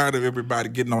tired of everybody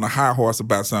getting on a high horse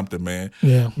about something, man.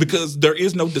 Yeah. Because there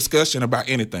is no discussion about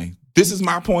anything. This is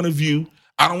my point of view.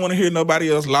 I don't want to hear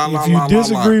nobody else If you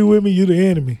disagree with me, you're the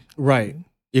enemy. Right.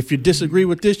 If you disagree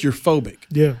with this, you're phobic.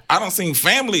 Yeah. I don't seen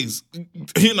families,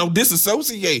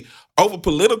 disassociate over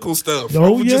political stuff.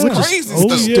 Oh, over yeah. just crazy Oh,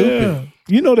 stuff. yeah. Stupid.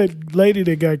 You know that lady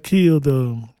that got killed,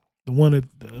 the one at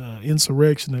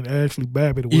insurrection at Ashley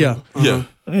Babbitt. Or whatever? Yeah.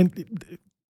 And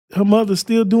her mother's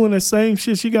still doing that same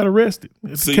shit. She got arrested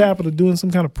at the Capitol doing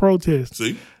some kind of protest.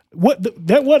 See?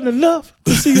 That wasn't enough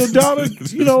to see your daughter,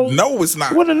 No, it's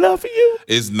not. Wasn't enough for you?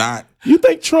 It's not. You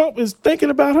think Trump is thinking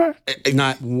about her?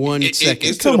 Not 1 second.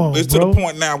 It's Come on, to bro. the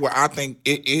point now where I think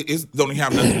it don't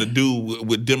have nothing to do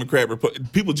with Democrat.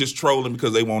 People just trolling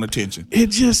because they want attention. They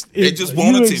just want you're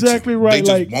attention. exactly right.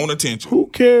 They just want attention. Who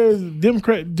cares?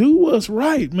 Democrat, do what's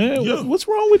right, man. Yeah. What's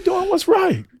wrong with doing what's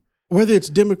right? Whether it's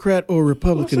Democrat or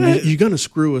Republican, What's that? you're gonna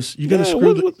screw us. You're gonna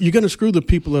Yeah, you're gonna screw the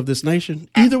people of this nation.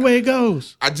 Either way it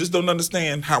goes. I just don't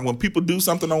understand how when people do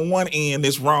something on one end,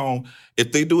 it's wrong.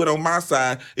 If they do it on my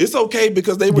side, it's okay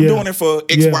because they were Yeah. doing it for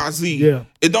XYZ. Yeah.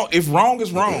 It don't. If wrong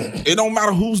is wrong. It don't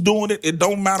matter who's doing it. It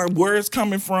don't matter where it's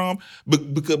coming from.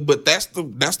 But that's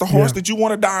the horse Yeah. that you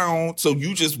want to die on. So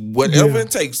you just whatever Yeah.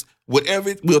 it takes,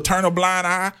 we'll turn a blind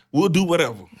eye. We'll do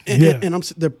whatever. And, Yeah. and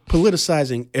they're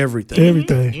politicizing everything.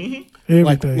 Everything.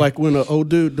 Like Everything. when an old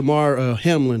dude, DeMar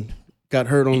Hamlin, got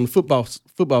hurt on the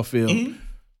football field.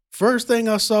 First thing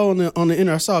I saw on the internet,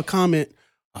 I saw a comment.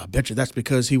 I bet you that's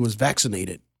because he was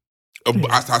vaccinated.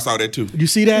 I saw that too. You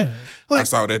see that? I Like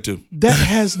saw that too. that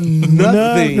has Nothing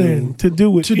nothing to do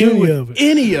with any of it.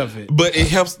 any of it. But it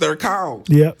helps their cause.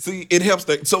 Yeah. See, it helps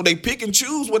so they pick and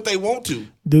choose what they want to.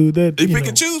 Dude, that They you pick know,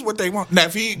 and choose what they want. Now,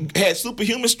 if he had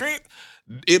superhuman strength,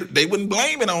 they wouldn't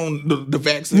blame it on the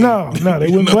vaccine. No, they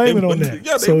wouldn't blame it on that.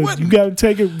 Yeah, they so wouldn't. you got to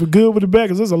take it for good with the bad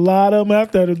because there's a lot of them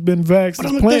out there that's been But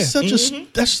vaccinated. I'm like,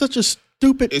 that's such a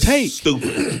stupid It's take.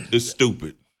 stupid. It's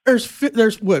stupid.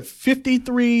 There's what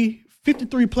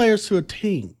 53 players to a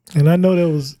team. And I know that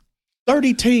was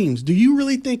 30 teams. Do you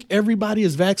really think everybody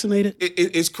is vaccinated?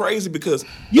 It's crazy because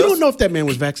You don't know if that man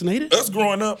was vaccinated. us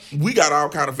growing up, we got all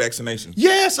kind of vaccinations.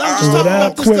 Yes, I was just talking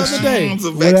Without about this the other question. day. Tons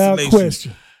of without vaccinations.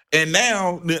 question. And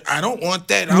now I don't want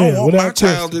that. I Yeah, don't want my without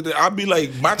child question. to. I'll be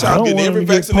like, my I child don't getting want every him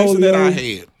to get vaccination that I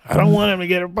polio. had. I don't want him to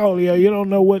get a polio. You don't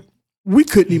know what. We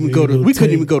couldn't even go to Can't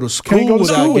school go to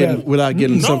school without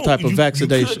getting No, some type of you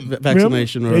vaccination. couldn't.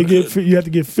 Vaccination or Remember? You had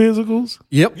to get physicals,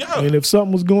 yep. Yeah. and if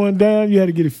something was going down, you had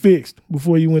to get it fixed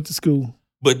before you went to school.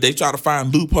 But they try to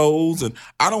find loopholes, and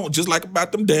I don't just like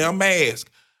about them damn masks.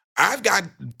 I've got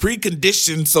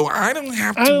preconditions, so I don't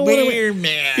have I to don't wanna wear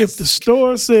masks. If the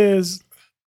store says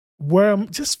wear 'em,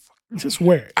 just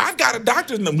wear it. I've got a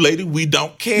doctor's note, lady. We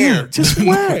don't care. Yeah, just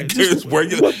wear it. Just wear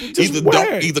your, Just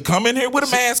wear it. either come in here with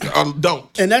a mask or don't.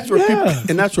 And that's where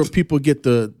Yeah. people get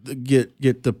the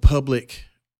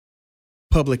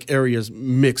public areas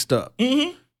mixed up.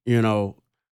 Mm-hmm. You know,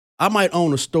 I might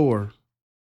own a store.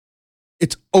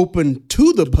 It's open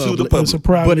to the public, public. It's a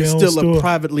privately but it's owned still store. a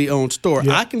privately owned store.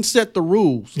 Yep. I can set the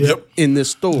rules Yep. in this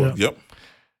store, Yep. Yep.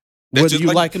 That's whether just you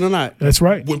like- like it or not. That's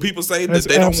right. When people say That's that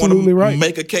they don't want absolutely to right.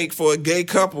 make a cake for a gay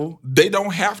couple, they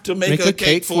don't have to make a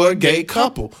cake for a gay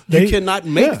couple. They- You cannot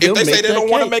make yeah. them If they say make they that don't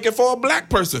want to cake. make it for a black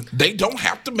person, they don't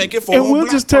have to make it for And a we'll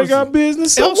black just take person. our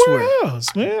business somewhere Elsewhere.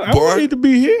 else, man. I Boy. don't need to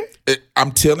be here.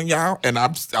 I'm telling y'all, and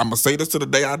I'm gonna say this to the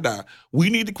day I die. We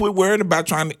need to quit worrying about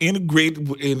trying to integrate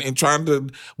and trying to.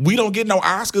 We don't get no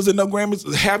Oscars and no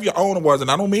Grammys. Have your own awards, and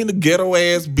I don't mean the ghetto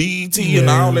ass BET and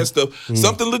all that stuff.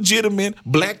 Something legitimate,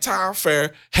 Black Tie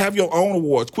Affair. Have your own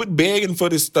awards. Quit begging for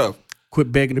this stuff.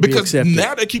 Quit begging to be Because accepted.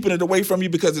 now they're keeping it away from you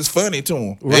because it's funny to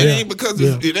them. Right. It Yeah. ain't because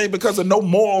Yeah. it ain't because of no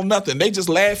moral nothing. They just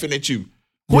laughing at you.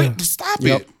 Quit. Yeah. Stop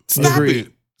Yep. it. Stop Agreed.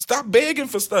 it. Stop begging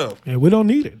for stuff. Yeah, we don't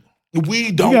need it. We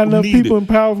We don't got enough need people it. in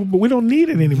powerful, but we don't need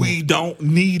it anymore. We don't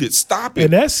need it. Stop it.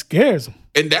 And that scares them.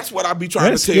 And that's what I be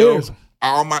trying That to tell scares 'em.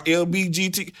 all my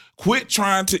LBGT. Quit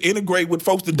trying to integrate with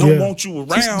folks that don't Yeah. want you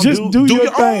around. Just do your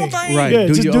own thing. thing. Right. Yeah,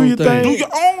 Do just your do own your thing. thing. Do your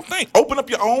own thing. Open up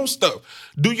your own stuff.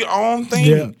 Do your own thing.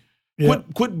 Yeah. Yeah.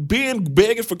 Quit being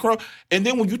begging for crowd. And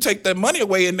then when you take that money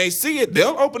away and they see it,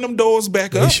 they'll open them doors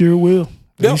back They up. sure will.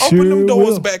 They'll They open them sure doors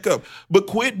will. back up. But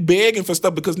quit begging for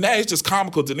stuff because now it's just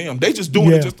comical to them. They just doing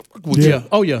Yeah. it just to fuck with yeah. you.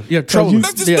 Oh yeah. Trolling.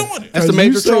 That's just yeah. doing it. That's the 'Cause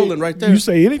major you say- trolling right there. You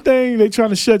say anything, they trying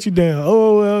to shut you down.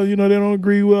 Oh, well, they don't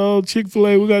agree. Well,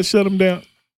 Chick-fil-A, we got to shut them down.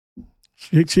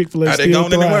 Chick-fil-A Are they still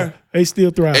going thrive. anywhere? They still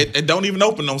thrive. And don't even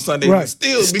open on Sunday. Right.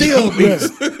 Still Still be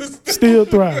be- Still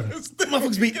thriving.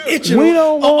 Motherfuckers be itching. We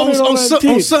don't want it on that on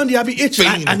tip. Sunday. I be itching.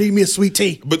 Fiending. I need me a sweet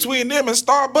tea. Between them and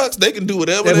Starbucks, they can do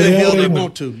whatever Whatever the the hell hell they they want.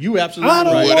 want to. You absolutely I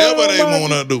don't right. want- Whatever they my-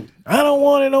 want to do. I don't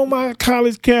want it on my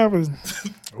college campus.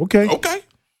 Okay. Okay.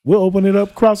 we'll open it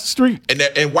up across the street.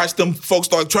 And watch them folks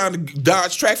start trying to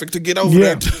dodge traffic to get over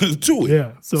there to it.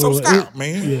 Yeah. So stop,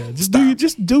 man. Yeah. Stop.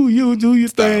 Do your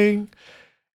thing.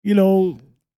 You know,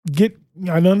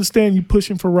 I understand you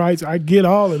pushing for rights. I get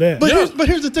all of that. But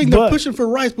here's the thing: they're pushing for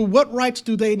rights, but what rights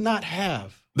do they not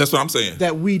have? That's what I'm saying.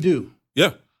 That we do.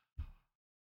 Yeah.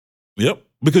 Yep.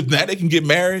 Because now they can get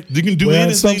married. They can do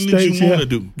anything that you want to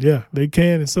do. Yeah, they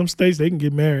can. In some states, they can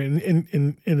get married,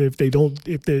 and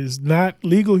if there's not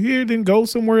legal here, then go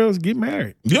somewhere else, get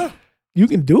married. Yeah, you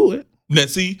can do it. Now,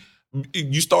 see,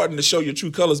 you starting to show your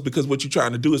true colors because what you're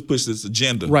trying to do is push this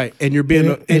agenda, right? And you're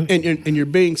being and you're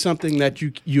being something that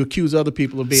you accuse other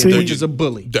people of being, which is a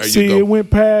bully. There you go. It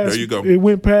went past. There you go. It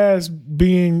went past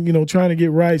being trying to get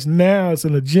rights. Now it's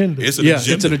an agenda. It's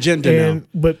an agenda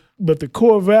now. But the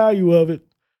core value of it.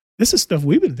 This is stuff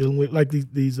we've been dealing with, like these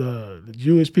the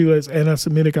Jewish people that's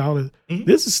anti-Semitic, all this. Mm-hmm.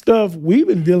 This is stuff we've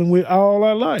been dealing with all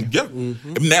our life. Yeah.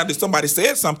 Mm-hmm. Now that somebody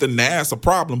said something, now it's a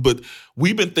problem. But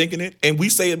we've been thinking it, and we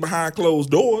say it behind closed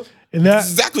doors. And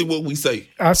that's exactly what we say.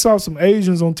 I saw some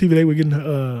Asians on TV. They were getting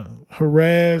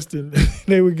harassed, and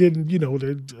they were getting,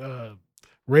 the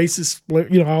racist,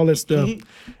 all that stuff.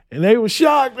 Mm-hmm. And they were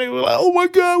shocked. They were like, "Oh my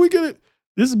God, we get it!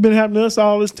 This has been happening to us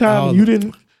all this time, and you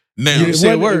didn't." Now, you didn't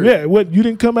say a word. Yeah, you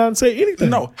didn't come out and say anything.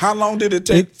 No. How long did it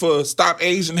take for Stop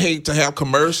Asian Hate to have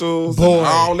commercials and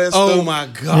all that stuff? Oh my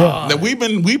God! Now we've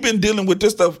been dealing with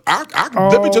this stuff.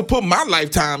 Let me just put my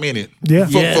lifetime in it. Yeah,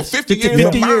 for 50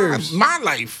 years of my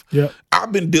life. Yeah,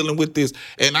 I've been dealing with this,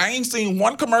 and I ain't seen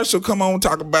one commercial come on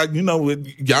talk about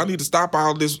y'all need to stop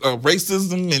all this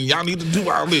racism and y'all need to do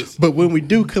all this. But when we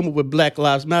do come up with Black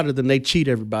Lives Matter, then they cheat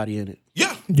everybody in it.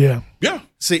 Yeah, yeah, yeah.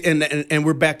 See, and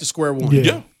we're back to square one.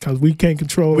 Yeah, because we can't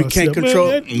control. We can't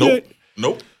control.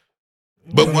 Nope.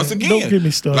 But once again, don't get me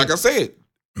started. Like I said,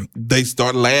 they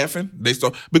start laughing.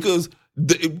 Because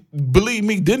believe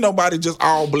me, didn't nobody just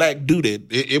all black do that.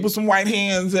 It was some white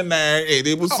hands in there, and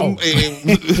it was some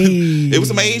it was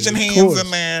some Asian hands in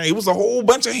there. It was a whole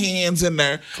bunch of hands in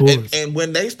there. And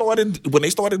when they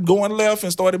started going left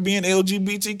and started being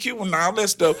LGBTQ and all that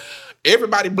stuff,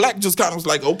 everybody black just kind of was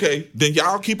like, okay, then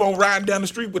y'all keep on riding down the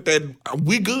street with that.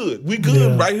 We good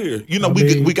right here.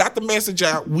 We got the message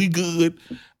out. We good.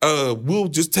 We'll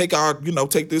just take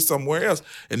this somewhere else.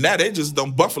 And now they just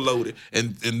done buffaloed it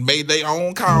and made their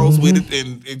own calls with it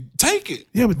and take it.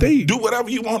 Yeah, but they do whatever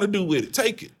you want to do with it.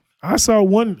 Take it. I saw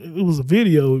one. It was a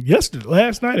video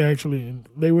last night actually, and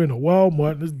they were in a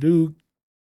Walmart. And this dude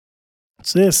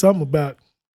said something about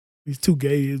these two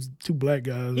black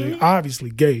guys. They're obviously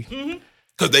gay. Mm-hmm.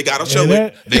 Because they gotta show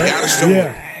it. They gotta show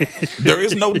it. There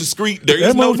is no discreet. There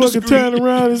is no discreet. That motherfucker turned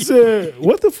around and said,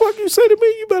 "What the fuck you say to me?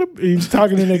 You better." He's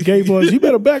talking in that gay voice. You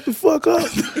better back the fuck up.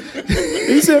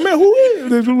 He said, "Man, who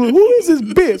is this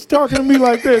bitch talking to me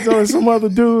like that?" So some other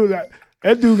dude.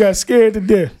 That dude got scared to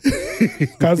death.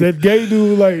 Cause that gay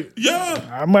dude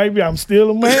I'm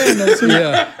still a man.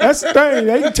 That's the thing.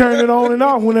 They can turn it on and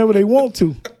off whenever they want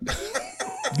to.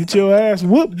 Get your ass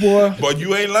whooped, boy. But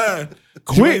you ain't lying.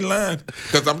 You ain't lying.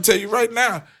 Because I'm tell you right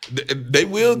now, they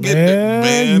will get that,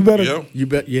 man. You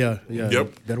bet. Yeah.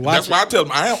 Yep. Better watch. That's why I tell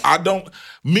them I don't.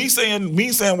 Me saying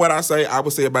what I say, I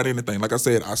would say about anything. Like I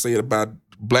said it about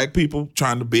black people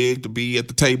trying to beg to be at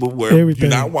the table where you're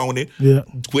not wanted. Yeah.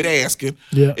 Quit asking.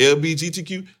 Yeah.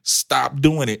 LGBTQ, stop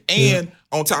doing it. And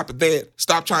on top of that,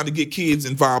 stop trying to get kids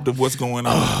involved in what's going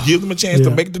on. Give them a chance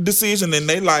to make the decision in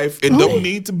their life. It don't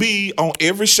need to be on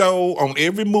every show, on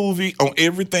every movie, on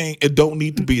everything. It don't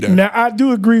need to be there. Now, I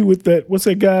do agree with that. What's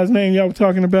that guy's name y'all were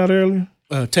talking about earlier?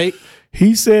 Tate.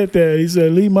 He said that. He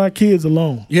said, leave my kids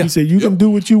alone. Yeah. He said, you can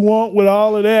do what you want with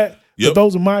all of that. But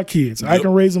those are my kids. I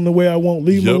can raise them the way I want.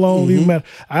 Leave them alone. Leave them out.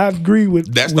 I agree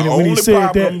with that's the only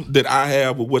problem that I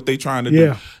have with what they trying to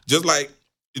do. Just like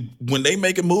when they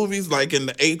making movies like in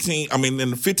the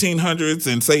 1500s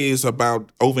and say it's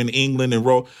about over in England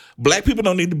and black people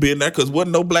don't need to be in there because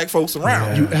wasn't no black folks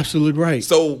around. You're absolutely right.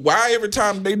 So why every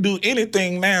time they do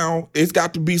anything now, it's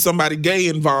got to be somebody gay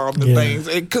involved in things?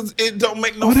 Because it don't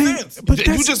make no sense.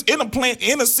 You just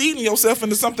interceding yourself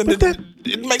into something that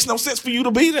it makes no sense for you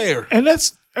to be there. And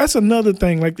that's another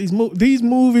thing. Like these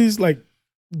movies, like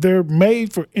they're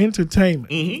made for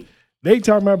entertainment. Mm-hmm. They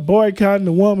talking about boycotting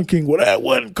the Woman King. Well, that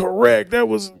wasn't correct. That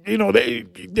was,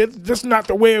 that's not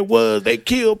the way it was. They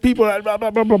killed people, blah, blah,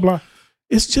 blah, blah, blah.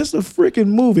 It's just a freaking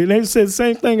movie. And they said the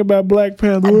same thing about Black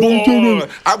Panther.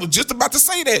 I was just about to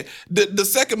say that. The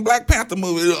second Black Panther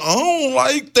movie, I don't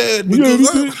like that.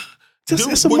 Because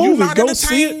it's a movie. Go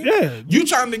see it. Yeah. You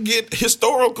trying to get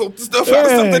historical stuff out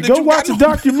of something that go watch a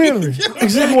documentary.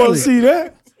 Exactly. You want to see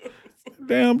that.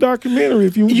 damn documentary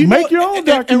if you make your own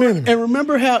documentary. And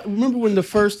remember when the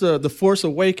first the Force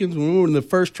Awakens, when the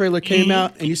first trailer came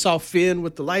out and you saw Finn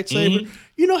with the lightsaber?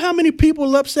 You know how many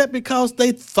people were upset because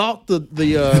they thought the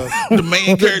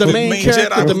main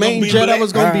Jedi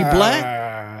was going to be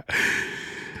black?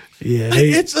 Yeah,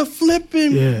 it's a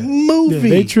flipping movie.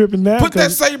 Yeah, they tripping now. Put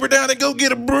that saber down and go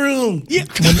get a broom. Yeah.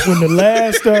 When the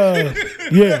last, they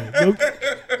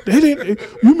didn't.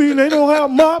 You mean they don't have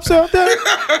mops out there?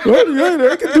 Well, yeah,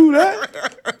 they can do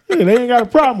that. Yeah, they ain't got a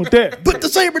problem with that. Put the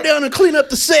saber down and clean up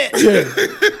the set. Yeah.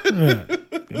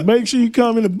 Make sure you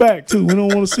come in the back too. We don't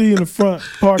want to see you in the front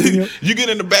parking. You get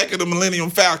in the back of the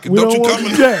Millennium Falcon. Don't you come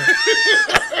in?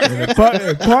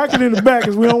 Park it in the back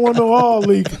because we don't want no oil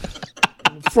leak.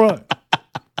 Front.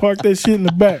 Park that shit in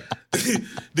the back.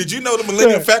 Did you know the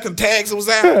Millennium Falcon tags was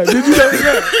out? Yeah, did you know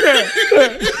that?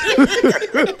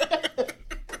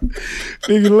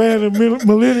 Nigga landed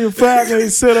Millennium Falcon. They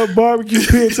set up barbecue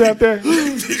pits out there.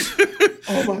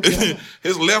 Oh my God.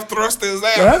 His left thruster is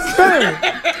out. That's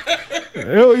bad.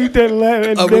 They'll eat that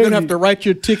land. We're gonna have to write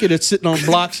your ticket. It's sitting on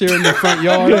blocks here in the front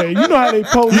yard. Yeah, you know how they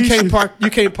police. You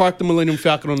can't park the Millennium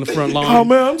Falcon on the front lawn. Oh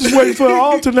man, I'm just waiting for an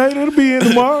alternator to be in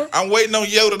tomorrow. I'm waiting on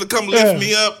Yoda to come lift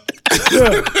me up.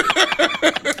 Yeah.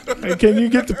 Hey, can you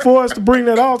get the Force to bring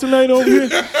that alternator over here?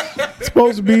 It's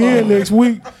supposed to be in next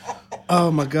week.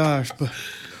 Oh my gosh! But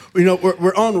you know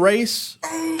we're on race.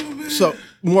 So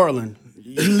Marlon,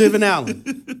 you live in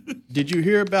Allen. Did you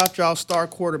hear about y'all star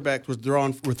quarterback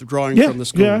withdrawing from the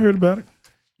school? Yeah, I heard about it.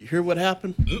 You hear what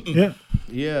happened? Yeah.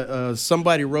 Yeah,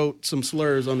 somebody wrote some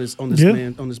slurs on this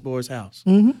boy's house.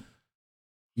 Mm-hmm.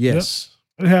 Yes.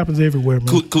 Yep. It happens everywhere,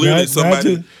 man. Clearly,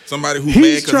 somebody who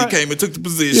mad because he came and took the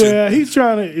position. Yeah, he's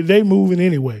trying to. They moving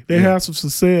anyway. They have some to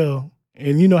sell,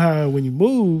 and you know how when you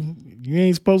move, you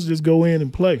ain't supposed to just go in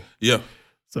and play. Yeah.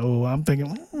 So I'm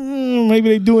thinking maybe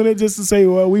they doing it just to say,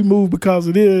 well, we moved because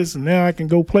of this, and now I can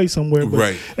go play somewhere. But,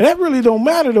 right. And that really don't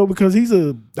matter though because he's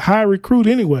a high recruit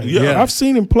anyway. Yeah. I've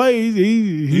seen him play.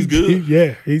 He's good.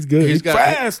 He's good. He's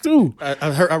fast too.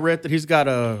 I read that he's got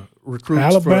recruits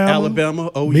Alabama, for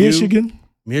Alabama, OU,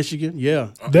 Michigan. Yeah.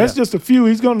 That's just a few.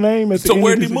 He's gonna name at the So end.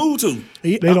 where did he move to?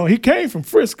 He came from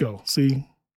Frisco. See.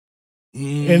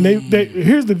 And they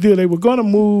here's the deal. They were gonna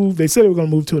move. They said they were gonna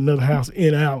move to another house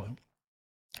in Allen.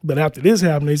 But after this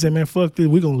happened, they said, man, fuck this,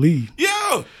 we're going to leave.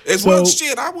 Yeah, it's one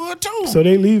shit. I would too. So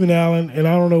they leaving Allen, and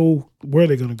I don't know where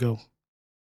they're going to go.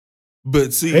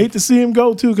 But see, I hate to see him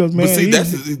go too, because man,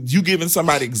 that's you giving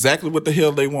somebody exactly what the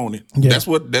hell they wanted. Yeah. That's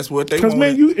what they wanted. Because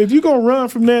man, if you're gonna run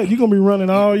from that, you're gonna be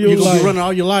running all your life. You're gonna be running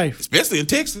all your life, especially in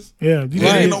Texas. Yeah,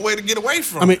 there ain't no way to get away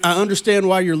from. I mean, I understand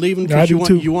why you're leaving because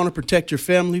you want to protect your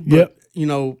family, but you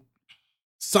know.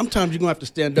 Sometimes you're gonna have to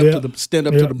stand up to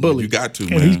the bully. You got to,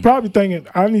 and man. He's probably thinking,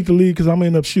 I need to leave because I'm gonna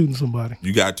end up shooting somebody.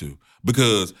 You got to,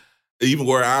 because even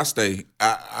where I stay,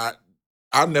 I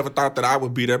never thought that I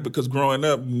would be there because growing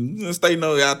up, you didn't stay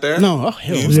out there. No,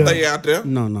 hell you didn't stay out there.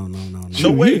 No.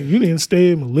 No way. You didn't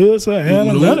stay in Melissa,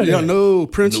 Anna, none of that. No,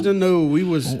 Princeton, no. We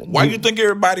was. Why you think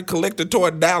everybody collected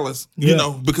toward Dallas? You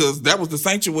know, because that was the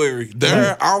sanctuary.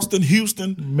 There, Austin,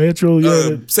 Houston, Metro,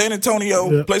 San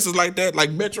Antonio, places like that, like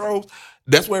metros.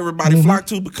 That's where everybody flock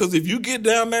to, because if you get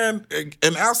down there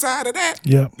and outside of that,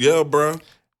 bro.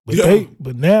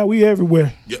 But now we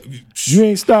everywhere. Yeah, you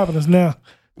ain't stopping us now.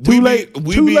 Too late.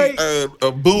 Booming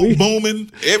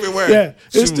everywhere. Yeah,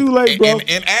 it's too late, bro.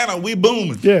 In Anna, we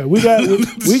booming. Yeah, we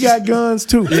got guns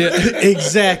too. Yeah,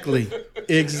 exactly.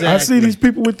 I see these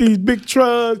people with these big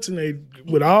trucks and they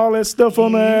with all that stuff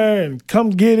on there and come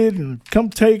get it and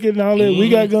come take it and all that. We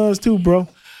got guns too, bro.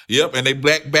 Yep, and they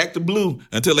back to blue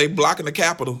until they blocking the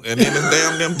Capitol, and then it's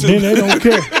damn them too. Then they don't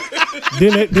care.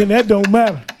 then that don't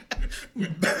matter.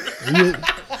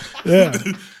 Yeah,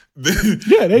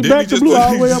 they back to blue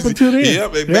all the way up until then.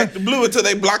 Yep, they back to blue until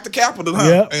they block the Capitol, huh?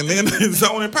 Yep. And then it's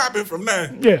on and popping from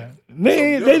there. Yeah,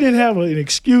 they didn't have an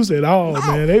excuse at all,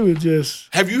 man. They were just.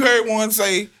 Have you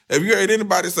heard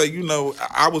anybody say,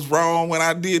 I was wrong when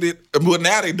I did it? Well,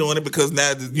 now they doing it because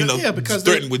now, because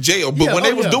threatened with jail. But when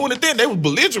they was doing it then, they was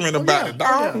belligerent about it,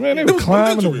 dog. Man, they were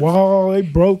climbing the wall. They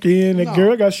broke in. That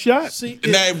girl got shot.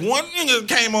 Now, if one nigga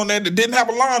came on there that didn't have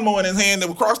a lawnmower in his hand that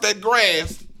would cross that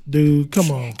grass. Dude,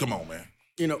 come on. Come on, man.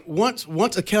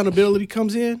 Once accountability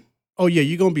comes in,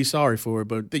 you're gonna be sorry for it.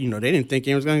 But they didn't think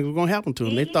it was gonna happen to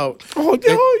them. They thought, they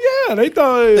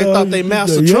thought they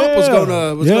Master Trump was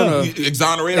gonna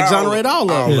exonerate all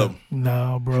of them.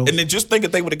 No, bro. And then just think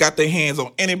if they would have got their hands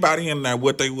on anybody in there,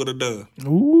 what they would have done.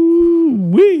 Ooh,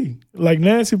 Ooh-wee. Like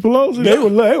Nancy Pelosi, Yeah.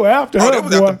 they were after her, They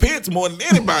was boy. after Pence more than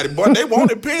anybody, boy. They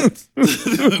wanted Pence.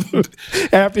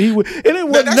 After he would, and it Now,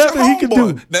 wasn't that's nothing he could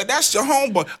do. Now that's your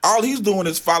homeboy. All he's doing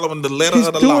is following the letter He's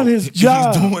of the doing law. his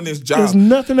job. He's doing his job. There's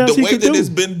nothing else the he way could that do. it's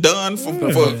been done for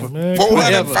Man, 400,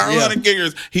 forever, 500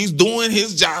 years. He's doing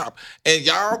his job, and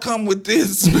y'all come with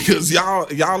this because y'all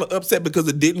are upset because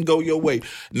it didn't go your way.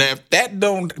 Now, if that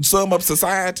don't sum up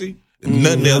society,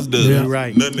 nothing else does. Yeah.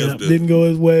 Right. Nothing else does. Didn't go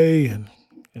his way, and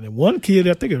then one kid,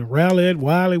 I think it was Raleigh,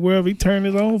 Wiley, wherever, he turned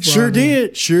his own. Sure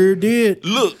did.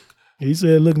 Look. He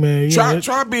said, "Look, man,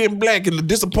 Try being black and the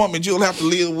disappointment you'll have to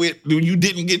live with when you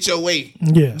didn't get your way.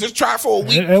 Yeah. Just try for a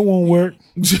week. That won't work.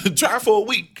 Try for a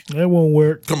week. That won't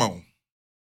work." Come on.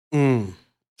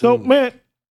 So, man,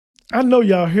 I know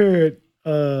y'all heard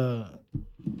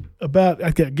about,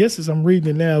 I guess as I'm reading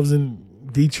it now, it was in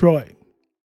Detroit,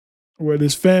 where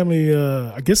this family,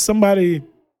 I guess somebody,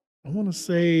 I want to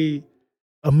say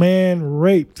a man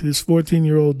raped his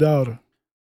 14-year-old daughter.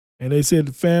 And they said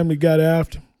the family got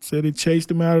after him, said they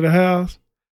chased him out of the house,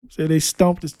 said they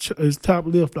stomped his top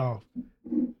lip off.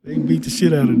 They beat the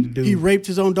shit out of the dude. He raped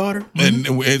his own daughter? And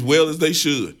as well as they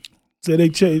should. Said they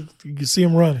chased, you can see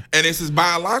him running. And it's his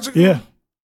biological? Yeah.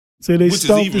 Said they Which is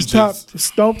stomped even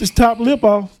his top lip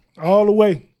off all the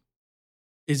way.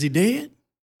 Is he dead?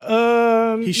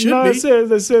 He should no, be.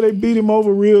 They said they beat him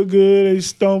over real good. They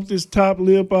stomped his top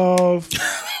lip off.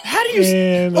 How do you...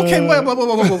 And, okay, wait.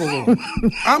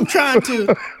 I'm trying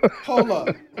to... Hold up.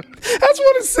 That's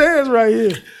what it says right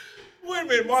here. Wait a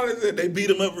minute. Marlon said they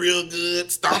beat him up real good,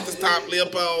 stomped his top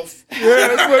lip off.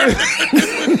 Yeah, that's what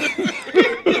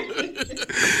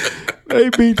they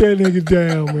beat that nigga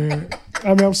down, man. I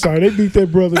mean, I'm sorry. They beat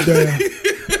that brother down.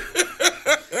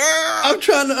 I'm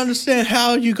trying to understand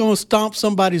how you going to stomp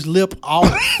somebody's lip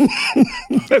off.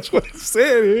 That's what it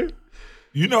said here.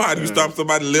 You know how you stomp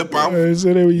somebody's lip off? They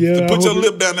said they were yelling. Put your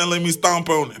lip down there and let me stomp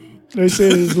on it. They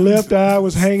said his left eye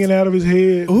was hanging out of his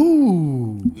head.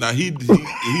 Ooh. Now he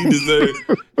deserved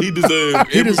He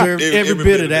deserved every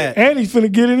bit of that. And he's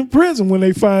finna get in prison when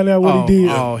they find out what he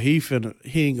did. Oh, he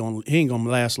ain't gonna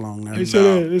last long now. They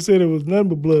said it was nothing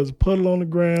but blood. It was a puddle on the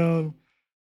ground.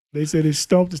 They said they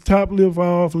stomped his top lip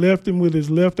off, left him with his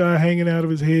left eye hanging out of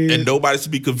his head. And nobody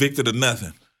should be convicted of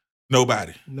nothing.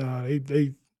 Nobody. Nah,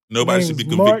 Nobody should be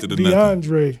Mark convicted of nothing.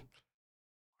 DeAndre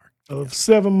of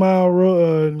 7 Mile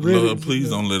Road. Lord, please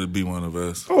don't let it be one of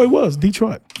us. Oh, it was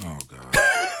Detroit. Oh God.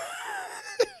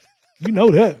 You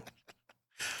know that.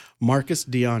 Marcus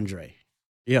DeAndre.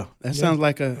 Yeah, that sounds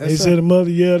like a... They said the mother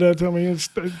yelled at me,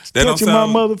 touching my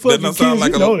motherfucking that don't sound kids.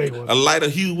 like You know they was. a lighter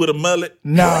hue with a mullet.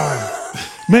 Nah.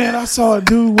 Man, I saw a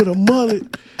dude with a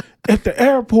mullet at the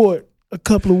airport a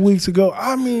couple of weeks ago.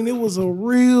 I mean, it was a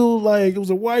real, it was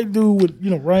a white dude with,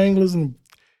 Wranglers, and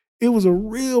it was a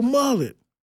real mullet.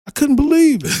 I couldn't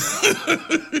believe it.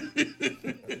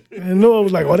 And Noah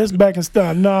was like, "Oh, that's back in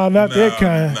style." Nah, not that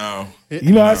kind. No.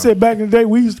 I said back in the day,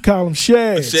 we used to call them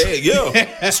shags. Shag,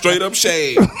 yeah. Straight up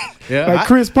shag. Yeah, Like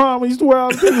Chris Palmer used to wear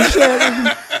all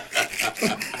the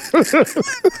shags.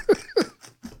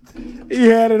 He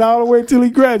had it all the way till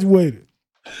he graduated.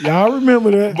 Y'all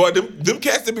remember that? Boy, them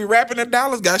cats that be rapping at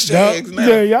Dallas got shags now.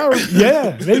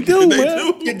 Yeah, they do, They man.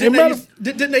 do.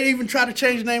 Didn't they even try to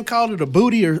change the name, call it a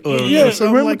booty or Yeah,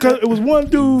 something remember like because that? it was one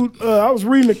dude. I was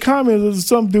reading the comments. There was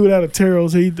some dude out of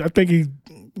Terrell's. I think he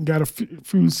got a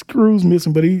few screws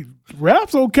missing, but he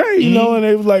raps okay, you know. And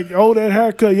they was like, "Oh, that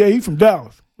haircut, yeah, he from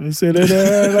Dallas." They said that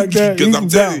hair like that. Because he I'm from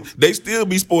telling you, Dallas. they still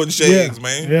be sporting shags,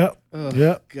 man.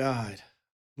 Yeah. God,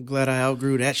 I'm glad I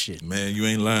outgrew that shit. Man, you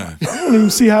ain't lying. I don't even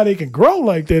see how they can grow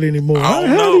like that anymore. I How don't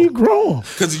the hell know. do you grow them?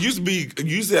 Because you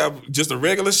used to have just a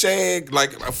regular shag,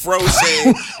 like a fro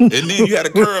shag, and then you had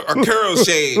a curl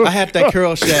shag. I had that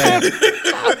curl shag.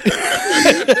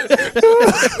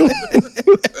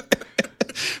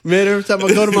 Man, every time I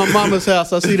go to my mama's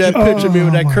house, I see that picture of me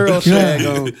with that curl shag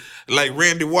on. Like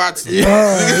Randy Watson. Yeah,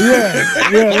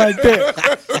 like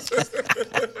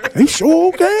that. He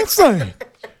sure can sing.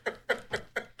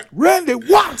 Randy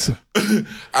Watson.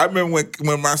 I remember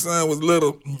when my son was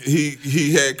little,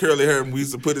 he had curly hair, and we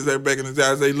used to put his hair back in his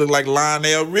eyes. They looked like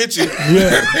Lionel Richie.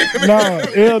 Yeah. No,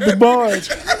 El DeBarge.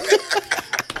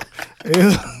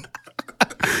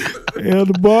 El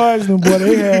DeBarge, them boy,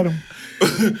 they had him.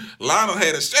 Lionel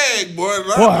had a shag, boy.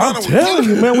 Boy, I'm telling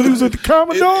you, man, when he was at the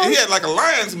Commodore. He had like a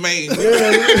lion's mane.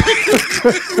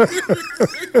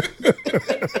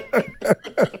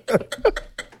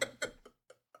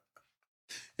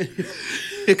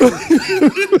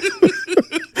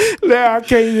 Now I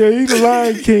can't. He's the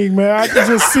Lion King, man. I can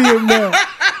just see him now.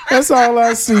 That's all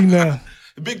I see now.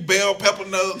 big bell pepper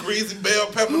nose, greasy bell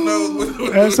pepper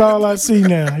nose. That's all I see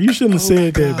now. You shouldn't have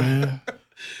said that, man.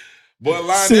 Boy,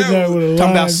 Sitting there with a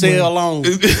Talking about line, sell alone.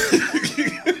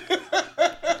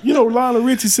 You know, Lionel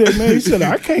Richie said, man, he said,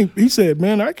 I can't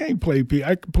play P.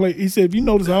 I can play. He said, if you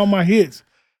notice all my hits,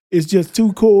 it's just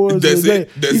 2 chords. That's it.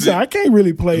 He said, I can't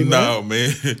really play, man. No,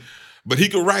 man. But he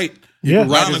could write. Yeah.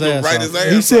 Lionel could write his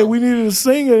ass He said off. we needed a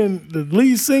singer, and the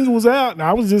lead singer was out, and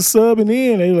I was just subbing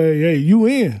in. They like, hey, you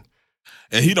in.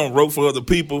 And he don't wrote for other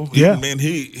people. Yeah. Man,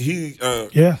 he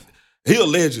a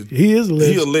legend. He is a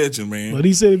legend. He a legend, man. But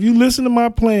he said, if you listen to my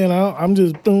playing, I'm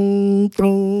just thum,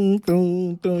 thum,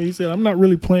 thum, thum. He said, I'm not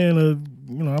really playing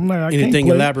I Anything can't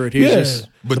play. elaborate. He's just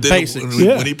But the then basics.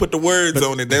 when he put the words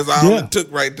on it, that's all it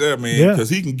took right there, man. Yeah. Because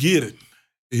he can get it.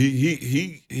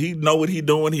 He know what he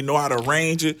doing. He know how to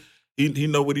arrange it. He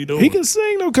know what he doing. He can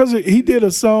sing though, because he did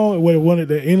a song with one of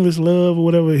the Endless Love or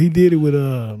whatever. He did it with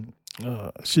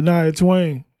Shania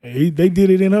Twain. And they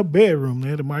did it in her bedroom,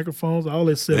 man. The microphones, all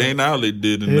that stuff. They ain't all they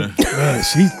did in there. Man,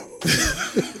 she.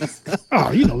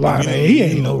 Oh, man. He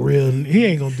ain't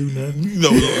gonna do nothing.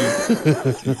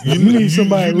 You need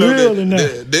somebody real in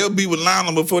there. They'll be with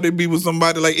Lionel before they be with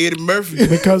somebody like Eddie Murphy.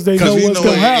 Because they know what's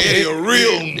gonna happen. Eddie a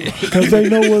real. Because they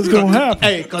know what's gonna happen.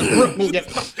 Hey, because Brooke will get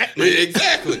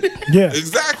Exactly. Yeah.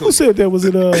 Exactly. Who said that? Was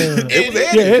it It was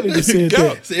Eddie. Yeah, Eddie just said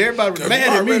that. See, everybody was mad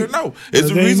I at me. already know. It's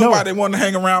the They reason know. why they want to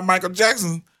hang around Michael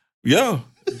Jackson. Yeah.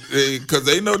 Because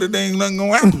they know that they ain't nothing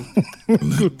gonna happen.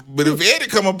 But if Eddie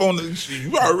come up on the,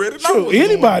 you already know. Sure, what's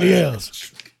anybody going on.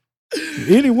 else.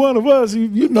 Any one of us,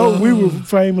 you know, we were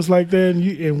famous like that,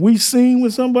 and we seen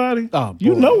with somebody. Oh,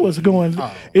 you boy. know what's going.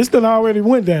 It's done already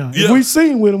went down. Yeah. If we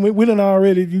seen with them, we done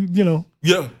already. You know.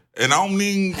 Yeah. And I don't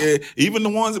mean even the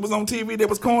ones that was on TV that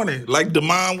was corny, like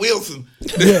Damon Wilson.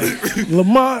 Yeah,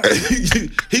 Lamont.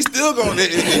 He's still gonna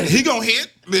he gonna hit.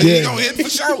 Yeah. He gonna hit for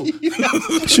sure.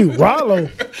 Shoot, Rollo.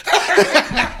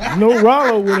 No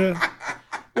Rollo with that.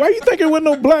 Why you think it wasn't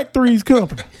no Black Threes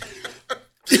company?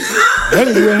 That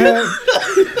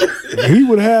nigga he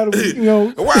would have had, you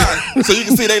know. Why? So you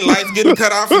can see their lights getting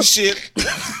cut off and shit.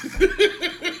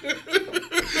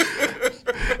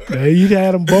 He'd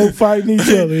had them both fighting each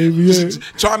other. Yeah.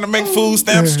 Trying to make food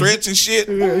stamps stretch and shit.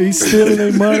 He's stealing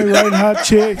their money, writing hot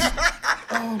checks.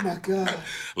 Oh, my God.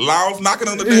 Laws knocking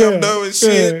on the damn door and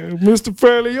shit. Yeah. Mr.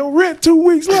 Fairley, your rent 2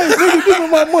 weeks late. Nigga, give me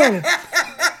my money.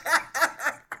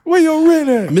 Where your rent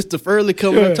at? Mr. Furley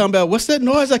coming up talking about, what's that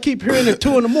noise I keep hearing at 2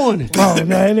 a.m? Oh, no, it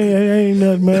ain't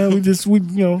nothing, man.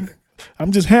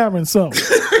 I'm just hammering something.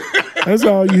 That's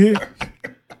all you hear.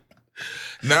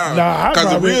 Nah,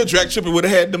 because the real Jack Tripper would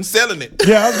have had them selling it.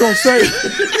 Yeah, I was going to say,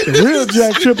 the real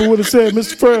Jack Tripper would have said,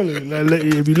 Mr. Furley,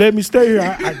 if you let me stay here,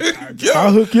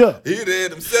 I'll hook you up. He'd have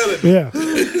had them selling it. Yeah.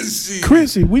 Shit.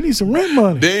 Chrissy, we need some rent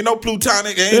money. There ain't no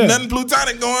plutonic. There ain't nothing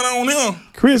plutonic going on here.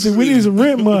 Chrissy, we need some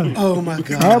rent money. Oh, my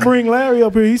God. I'll bring Larry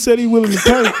up here. He said he willing to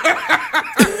pay.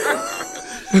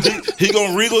 He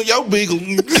gonna wriggle your beagle.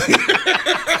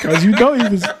 Because you know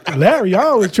Larry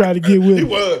always try to get with He him.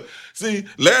 was. See,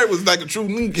 Larry was like a true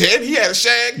nigga. He had a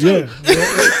shag too. Yeah.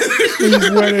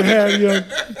 He's wearing hair, your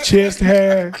chest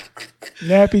hair,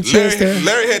 nappy chest hair.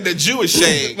 Larry had that Jewish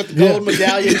shag. With the gold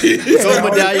medallion, gold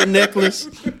medallion necklace.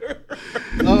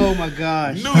 Oh, my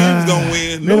gosh. Knew he was gonna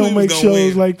win. They don't make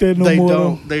shows like that no They more.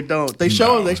 don't. They don't. They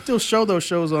still show those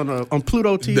shows on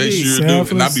Pluto TV. They sure Sanford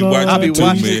do. And I be Son, watching I be it too,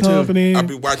 watching man. it too. Company. I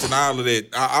be watching all of that.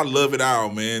 I love it all,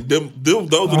 man. Those are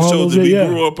the All shows those, that we yeah.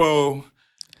 grew up on.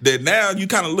 That now you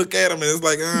kind of look at them and it's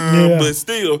like, Yeah. but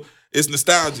still, it's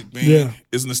nostalgic, man. Yeah.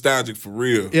 It's nostalgic for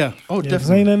real. Yeah. Oh, There's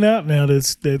definitely. ain't nothing out now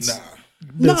that's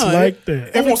like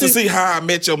that. Who wants to see How I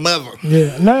Met Your Mother?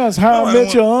 Yeah, now it's How I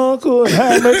Met Your Uncle, and How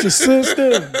I Met Your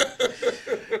Sister.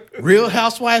 Real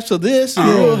Housewives of this and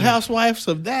Real Housewives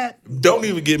of that. Don't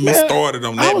even get me started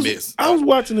on that mess. I was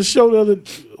watching the show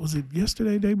was it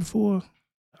yesterday, day before?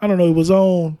 I don't know, it was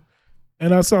on,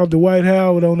 and I saw Dwight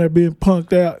Howard on there being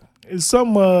punked out. It's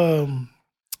some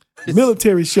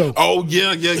military show. Oh,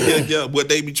 yeah. What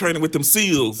they be training with them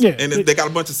SEALs. Yeah. And they got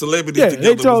a bunch of celebrities Yeah,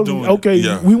 together they told was me, doing okay, it.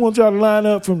 Yeah. we want y'all to line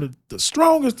up from the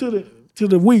strongest to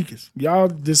the weakest. Y'all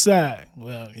decide.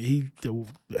 Well,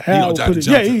 Howard Johnny put it.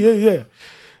 Johnson. Yeah.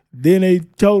 Then they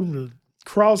told him to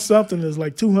cross something that's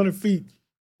like 200 feet.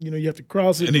 You know, you have to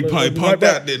cross it. And he like punked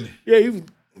that. out, didn't he? Yeah, he was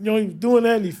doing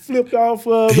that and he flipped off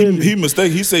of it. He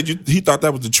mistaken. He said he thought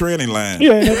that was the training line.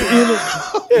 Yeah, and at the end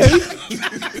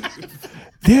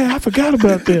yeah, I forgot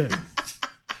about that.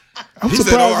 He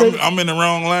said, I'm in the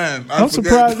wrong line. I'm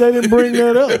surprised they didn't bring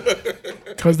that up.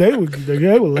 Because they were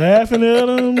laughing at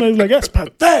him. They was like, that's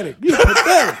pathetic. You're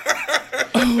pathetic.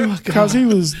 Oh, my God. Because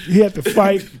he had to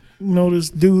fight this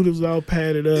dude was all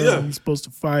padded up. Yeah. And he's supposed to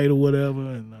fight or whatever.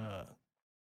 And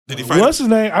Did he fight? what's his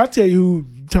name? I tell you who,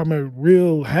 talking about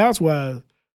Real Housewives,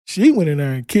 she went in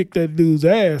there and kicked that dude's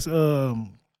ass.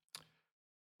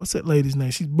 What's that lady's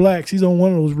name? She's black. She's on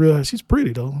one of those Real. She's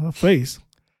pretty though. Her face.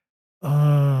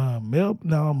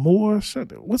 Moore.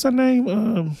 What's her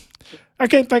name? I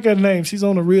can't think of her name. She's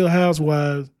on the Real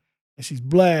Housewives, and she's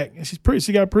black, and she's pretty.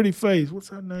 She got a pretty face. What's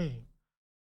her name?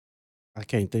 I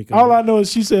can't think of All it. I know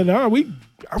is she said, I'm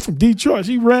from Detroit.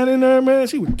 She ran in there, man.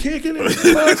 She was kicking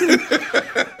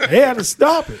it. They had to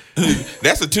stop it.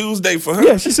 That's a Tuesday for her.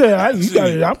 Yeah, she said,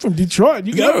 I'm from Detroit.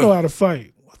 You got to Yeah. know how to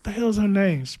fight. What the hell's her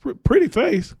name? Pretty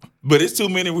face. But it's too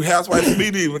many housewives for me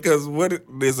to, because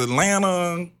there's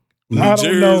Atlanta, New I don't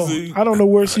Jersey. know. I don't know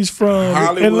where she's from.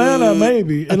 Hollywood. Atlanta,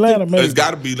 maybe. It's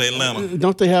got to be Atlanta.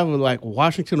 Don't they have like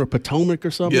Washington or Potomac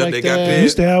or something Yeah, like they that? got that. They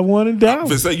used to have one in But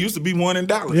Dallas. there used to be one in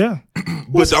Dallas. Yeah.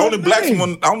 But the her only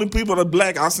name? only people that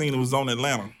black I seen was on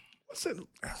Atlanta.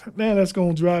 Man, that's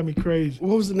going to drive me crazy.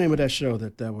 What was the name of that show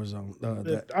that was on?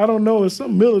 I don't know. It's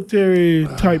some military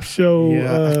type show.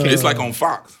 yeah, I can't- It's like on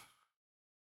Fox.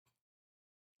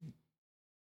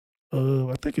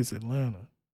 I think it's Atlanta.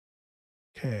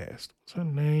 Cast. What's her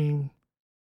name?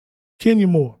 Kenya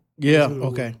Moore. Yeah, That's who it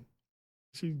okay.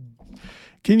 was.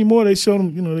 Kenya Moore, they showed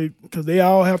them, because they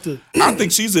all have to. I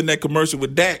think she's in that commercial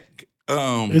with Dak.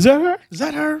 Is that her? Is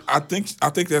that her? I think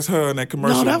that's her in that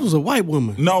commercial. No, that was a white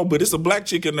woman. No, but it's a black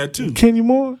chick in there too. Kenya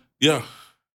Moore? Yeah,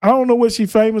 I don't know what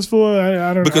she's famous for.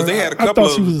 I don't because know. they had I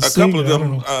thought she was a singer. couple of I don't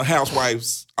them know.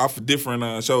 housewives off of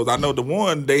different shows. I know the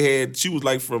one they had, she was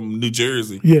like from New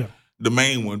Jersey, Yeah. the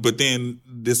main one. But then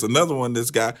there's another one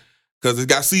that's got, because it's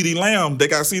got C.D. Lamb. They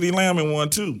got C.D. Lamb in one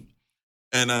too,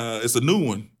 and it's a new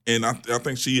one. And I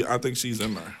think she's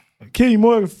in there. Kenya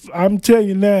Moore, I'm telling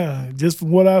you now, just from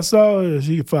what I saw,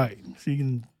 she can fight. She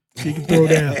can throw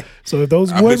down. So if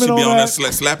those I bet women she be on on that,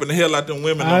 there slapping the hell out them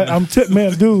women.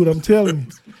 man, dude, I'm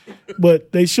telling you.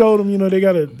 But they showed them, they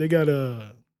got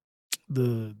the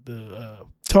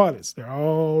toilets. They're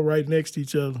all right next to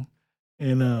each other.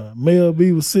 And Mel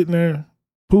B was sitting there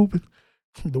pooping.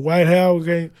 The White House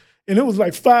came. And it was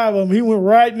like 5 of them. He went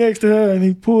right next to her and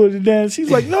he pulled it down. She's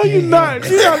like, no, you're not.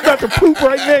 You're not about to poop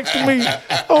right next to me.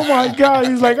 Oh, my God.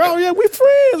 He's like, oh, yeah, we're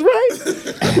friends,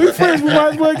 right? We're friends. We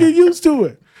might as well get used to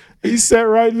it. He sat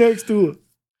right next to her.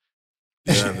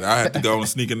 Yeah, I had to go and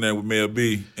sneak in there with Mel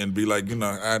B and be like,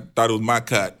 I thought it was my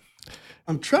cut.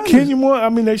 I'm trying Kenya Moore,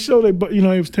 they showed he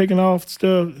was taking off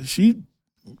stuff. She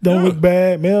don't look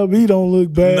bad. Mel B don't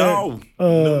look bad. No.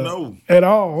 At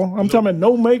all. I'm talking about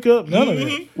no makeup, none of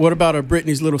that. What about her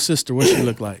Britney's little sister? What she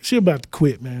look like? She about to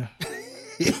quit, man.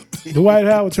 The White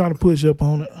House trying to push up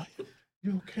on her.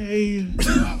 You okay?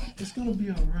 It's gonna be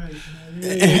all right,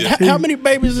 man. And how many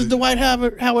babies does Dwight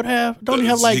Howard have? Don't he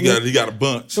have like he got a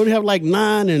bunch. Don't he have like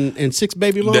 9 and 6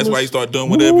 baby mamas? That's why he started doing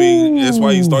whatever. That's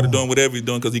why he started doing whatever he's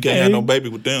doing, because he can't have no baby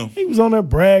with them. He was on there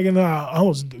bragging. I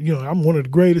was, I'm one of the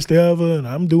greatest ever, and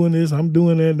I'm doing this, I'm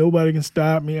doing that. Nobody can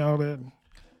stop me. All that.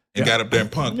 And got up there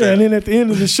and punked. Yeah, and then at the end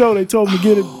of the show, they told him to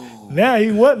get it. Now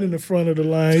he wasn't in the front of the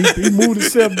line. He moved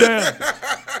himself down.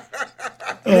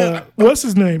 What's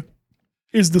his name?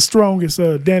 Is the strongest,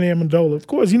 Danny Amendola. Of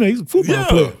course, he's a football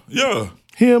player. Yeah.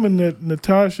 Him and that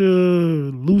Natasha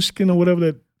Lushkin or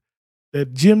whatever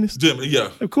that gymnast. Yeah.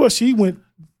 Of course, she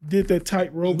did that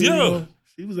tightrope. Yeah.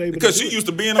 She was able because to. she used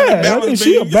to be in on the balance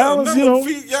she beam. a balance,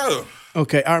 Feet, yeah.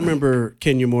 Okay, I remember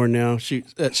Kenya Moore now.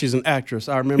 She's an actress.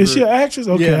 I remember. Is she an actress?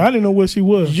 Okay, Yeah. I didn't know what she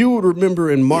was. You would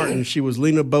remember in Martin, she was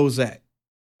Lena Bozak.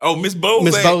 Oh, Miss Bozak.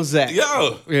 Miss Bozak.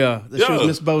 Yeah. Yeah, she Yeah. was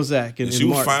Miss Bozak. In She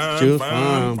was Martin. fine, She was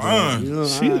fine, bro.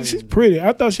 fine. She's pretty.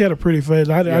 I thought she had a pretty face.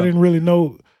 I didn't really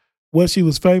know what she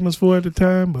was famous for at the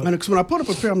time. But And 'cause when I put up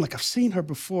a picture, I'm like, I've seen her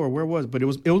before. Where was it? But it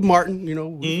was Martin.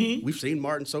 We've seen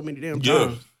Martin so many damn Yeah.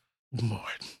 times.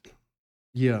 Martin.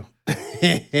 Yeah.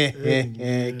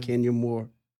 Kenya Moore.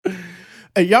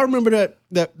 Hey, y'all remember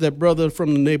that brother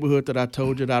from the neighborhood that I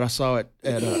told you that I saw at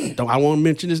I won't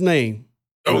mention his name.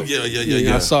 Oh,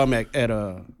 yeah. I saw him at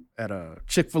a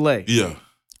Chick-fil-A. Yeah.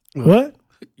 What?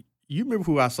 You remember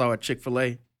who I saw at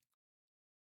Chick-fil-A?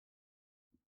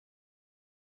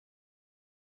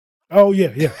 Oh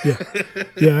yeah.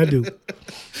 Yeah, I do.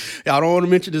 I don't want to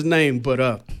mention his name, but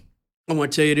I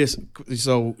want to tell you this.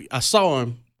 So I saw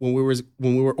him when we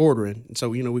were ordering. And so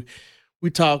we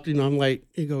talked. I'm like,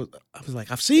 I was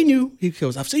like, I've seen you. He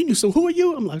goes, I've seen you. So who are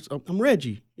you? I'm like, I'm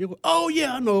Reggie. He goes, oh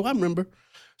yeah, I know, I remember.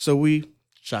 So we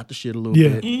shot the shit a little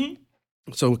bit.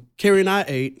 Mm-hmm. So Carrie and I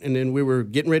ate, and then we were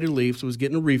getting ready to leave. So we was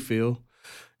getting a refill,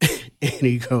 and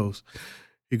he goes,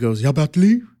 y'all about to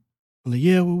leave? I'm like,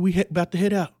 yeah, well, we about to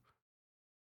head out.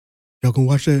 y'all gonna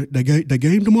watch that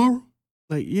game tomorrow?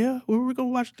 Like, yeah, we're gonna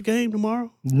watch the game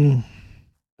tomorrow. Mm.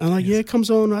 I'm like, yeah, it comes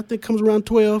on. I think it comes around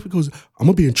 12. He goes, I'm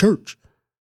gonna be in church,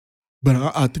 but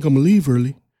I think I'm gonna leave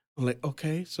early. I'm like,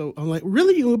 okay. So I'm like,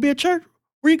 really? You gonna be at church?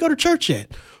 Where you go to church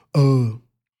at?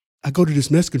 I go to this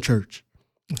Mexican church.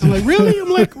 I'm like, really? I'm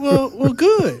like, well,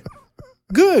 good.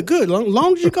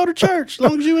 Long as you go to church,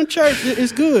 long as you in church,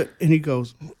 it's good. And he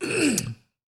goes,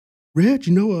 Red,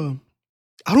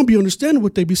 I don't be understanding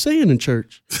what they be saying in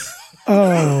church.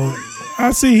 Oh,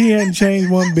 I see he hadn't changed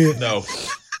one bit. No.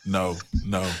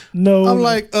 No. I'm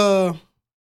like, because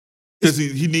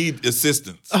he need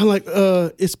assistance. I'm like,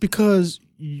 it's because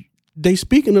they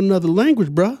speak in another language,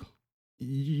 bruh.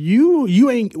 You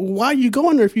ain't. Why are you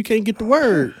going there if you can't get the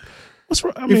word? What's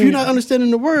wrong? If you're not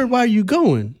understanding the word, why are you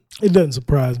going? It doesn't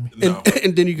surprise me. No.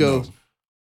 And then he goes,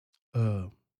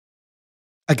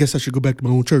 I guess I should go back to my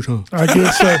own church, huh? I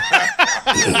guess so.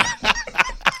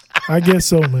 I guess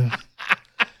so, man.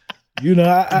 You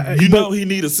know, He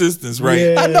need assistance, right?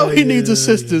 Yeah. I know he needs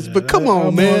assistance, but come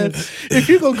on, man. If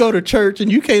you're going to go to church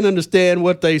and you can't understand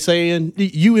what they saying,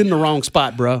 you in the wrong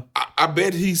spot, bro. I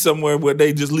bet he's somewhere where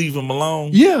they just leave him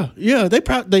alone. Yeah.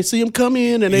 They see him come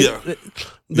in and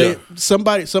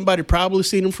somebody probably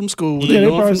seen him from school. They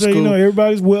probably say,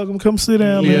 everybody's welcome. Come sit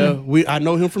down, man. Yeah, I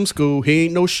know him from school. He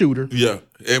ain't no shooter. Yeah,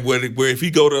 and where if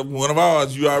he go to one of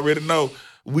ours, you already know.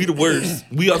 We the worst.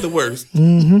 We are the worst.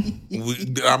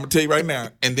 Mm-hmm. I'm gonna tell you right now.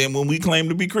 And then when we claim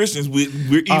to be Christians, we're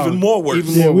even more worse.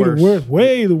 We're the worst.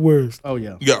 Way the worst. Oh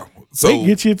yeah. Yeah. So they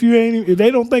get you if they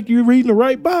don't think you're reading the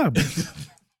right Bible.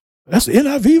 That's the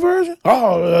NIV version.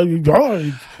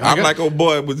 I'm like, oh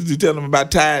boy, but you tell them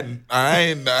about tithing?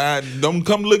 I don't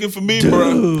come looking for me, bro.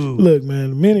 Look,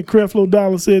 man. The minute Creflo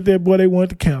Dollar said that, boy, they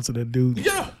wanted to cancel that dude.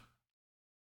 Yeah.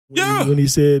 When he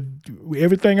said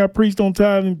everything I preached on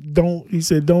tithing, don't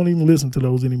even listen to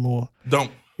those anymore.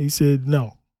 Don't. He said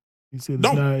no. He said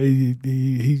don't. Nah,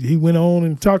 he went on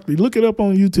and talked. Look it up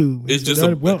on YouTube. It's just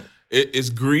it's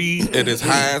greed at its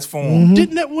highest form. Mm-hmm.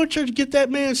 Didn't that one church get that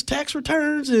man's tax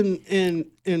returns and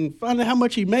find out how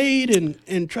much he made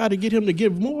and try to get him to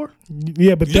give more?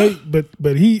 Yeah, but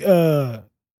he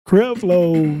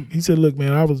Creflo, he said, look,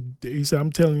 man,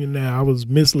 I'm telling you now, I was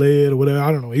misled or whatever.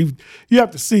 I don't know. You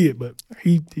have to see it, but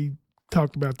he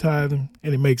talked about tithing,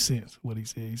 and it makes sense what he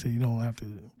said. He said you don't have to,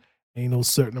 ain't no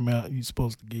certain amount you're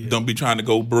supposed to give. Don't be trying to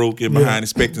go broke and behind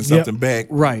expecting something back.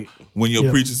 Right. When your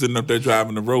preacher sitting up there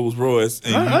driving the Rolls Royce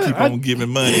and you keep on giving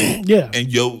money, and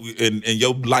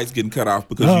your lights getting cut off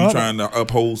because you're trying to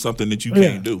uphold something that you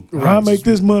can't do. Right. I make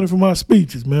this money from my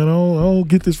speeches, man. I don't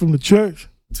get this from the church.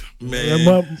 Man,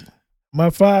 my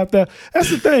 $5,000. That's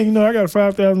the thing, I got a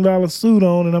 $5,000 suit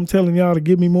on, and I'm telling y'all to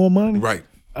give me more money. Right.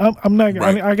 I'm not.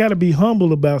 Right. I got to be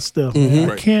humble about stuff. Man.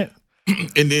 I can't.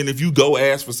 And then if you go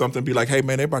ask for something, be like, "Hey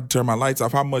man, they about to turn my lights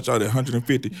off. How much are they?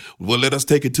 150? Well, let us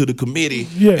take it to the committee."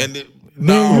 Yeah. And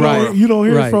you don't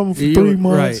hear from them for 3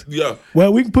 months. Right. Yeah.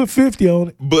 Well, we can put 50 on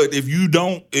it. But if you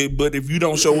don't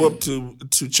show up to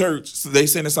church, so they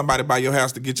sending somebody by your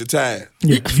house to get your tithe.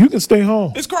 Yeah, you can stay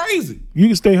home. It's crazy. You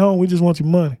can stay home. We just want your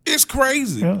money. It's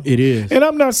crazy. Yeah. It is. And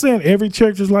I'm not saying every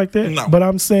church is like that. No. But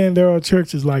I'm saying there are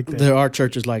churches like that. There are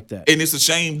churches like that. And it's a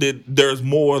shame that there's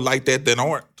more like that than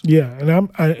aren't. Yeah,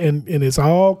 and it's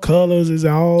all colors, it's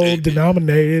all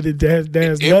denominated. There's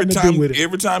nothing to do with it.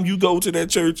 Every time you go to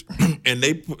that church and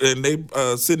they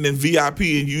sitting in VIP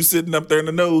and you sitting up there in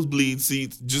the nosebleed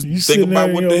seats, just think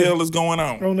about what the hell is going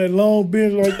on that long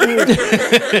bench like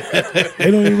this.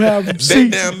 They don't even have seats. They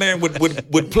down there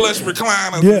with plush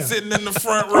recliners sitting in the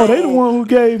front row. Oh, they the one who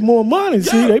gave more money.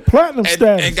 See, they platinum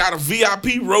status and got a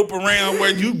VIP rope around where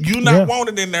you not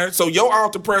wanted in there. So your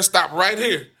altar press stop right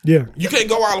here. Yeah, you can't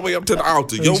go all the way up to the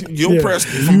altar. Your press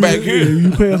from back here. You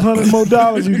pay $100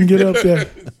 more, you can get up there.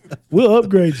 We'll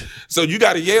upgrade you. So you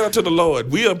got to yell to the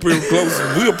Lord. We up here close.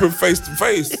 We up here face to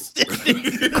face.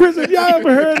 Chris, have y'all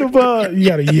ever heard of? You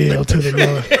got to yell to the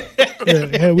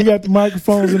Lord. Yeah, we got the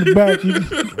microphones in the back. You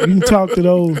can talk to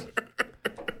those.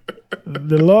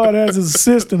 The Lord has his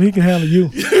assistant. He can handle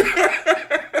you.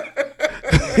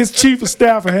 His chief of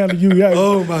staff will handle you.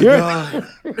 Oh my God!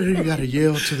 You gotta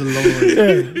yell to the Lord.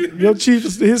 Yeah,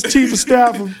 his chief of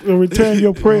staff will return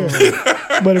your prayer.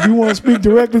 But if you want to speak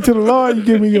directly to the Lord, you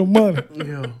give me your money.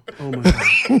 Yeah. Oh my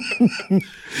God!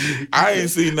 I ain't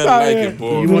seen nothing like it,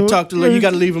 boy. You want to talk to the Lord? You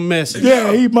got to leave a message.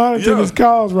 Yeah, he monitoring his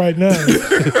calls right now.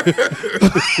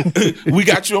 We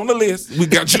got you on the list. We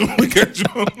got you on the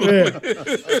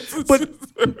list.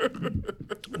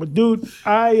 But dude,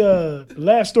 the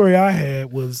last story I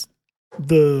had was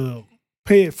the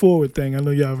pay it forward thing. I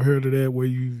know y'all have heard of that, where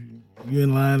you you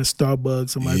in line at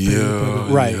Starbucks, somebody pay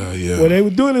you. Right. Yeah. Well, they were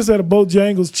doing this at a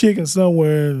Bojangles Chicken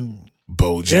somewhere. And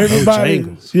everybody,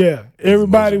 Bojangles.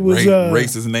 everybody was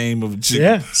racist name of chicken.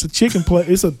 Yeah, it's a chicken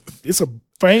place. It's a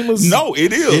famous. No,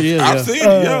 it is. It is, I've seen it.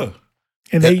 Yeah,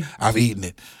 and I've eaten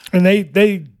it. and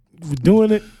they were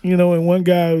doing it, and one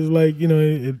guy was like,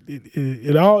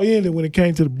 it all ended when it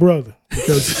came to the brother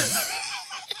because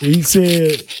he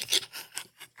said,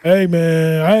 "Hey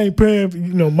man, I ain't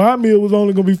paying. My meal was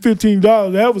only gonna be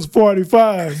 $15. That was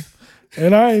 $45,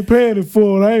 and I ain't paying it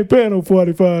for it. I ain't paying no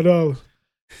 $45."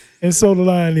 And so the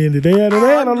line ended. They had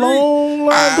a long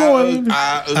line going.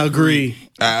 I agree.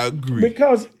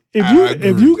 Because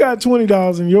if you got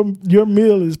 $20 and your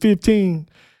meal is $15,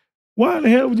 why in the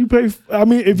hell would you pay? I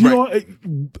mean, if you don't,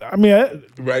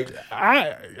 Right.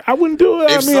 I wouldn't do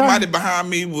it. If somebody behind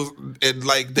me was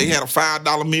they had a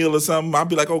 $5 meal or something, I'd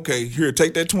be like, okay, here,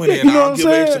 take that 20 and I'll give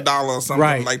an extra $1 or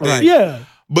something like that. Yeah.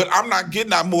 But I'm not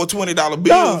getting out more $20 bills.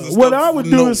 No, and what stuff. I would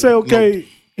do is say, okay,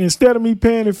 instead of me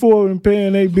paying it forward and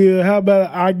paying a bill, how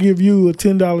about I give you a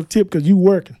 $10 tip because you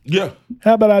working? Yeah.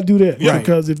 How about I do that? Yeah.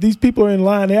 Because if these people are in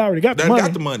line, they already got the money. They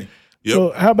got the money. Yep.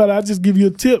 So how about I just give you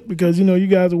a tip because you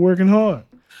guys are working hard.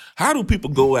 How do people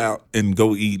go out and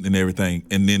go eat and everything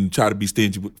and then try to be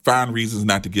stingy, find reasons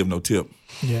not to give no tip?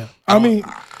 Yeah. I mean,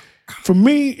 for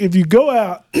me, if you go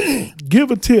out,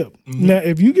 give a tip. Mm-hmm. Now,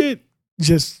 if you get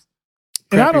just,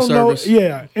 and I don't service.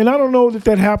 know, and I don't know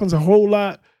that happens a whole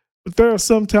lot, but there are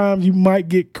sometimes you might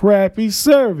get crappy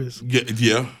service.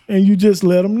 Yeah. And you just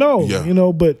let them know,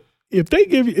 Yeah. but if they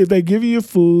give you your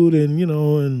food and,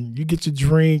 and you get your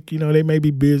drink, they may be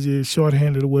busy,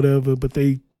 shorthanded or whatever, but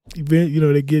they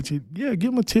get you. Yeah,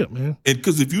 give them a tip, man. And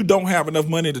because if you don't have enough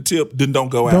money to tip, then don't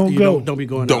go out. Don't be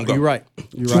going out. Go. You're right.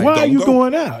 So why are you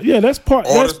going out? Yeah, that's part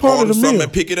of the meal. Order something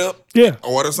and pick it up. Yeah.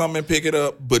 Order something and pick it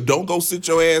up, but don't go sit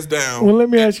your ass down. Well, let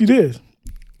me ask you this.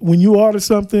 When you order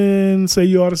something, say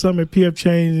you order something at PF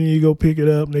Change and you go pick it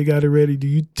up and they got it ready, do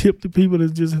you tip the people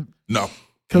that just... No.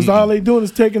 Because all they doing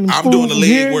is taking the food I'm doing the leg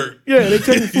here. work. Yeah, they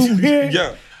taking food from here.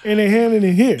 Yeah. And they handing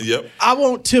it here. Yep. I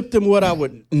won't tip them what I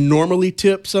would normally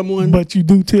tip someone. But you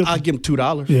do tip I'll them. give them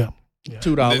 $2. Yeah.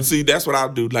 $2. And see, that's what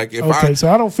I'll do. Like if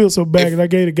so I don't feel so bad because I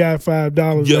gave the guy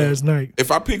 $5 last night.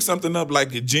 If I pick something up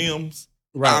like at gyms,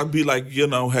 Right. I'll be like,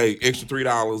 hey, extra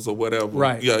 $3 or whatever.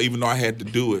 Right. Yeah, even though I had to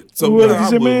do it. So Well, if you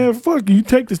said, man, fuck you,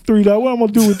 take this $3. What I'm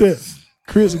gonna do with that?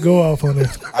 Chris will go off on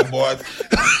that.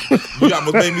 You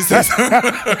almost made me say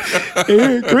something.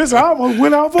 Yeah, Chris almost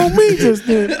went off on me just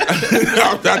then.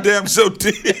 I damn sure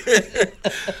did.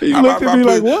 He looked at me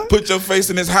like, what? Put your face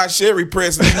in this hot sherry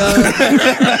press.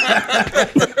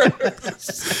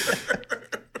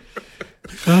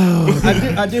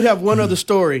 I did have one other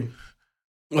story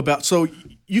about. So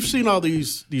you've seen all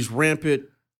these rampant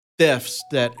thefts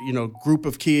that group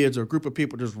of kids or group of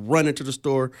people just run into the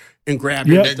store and grab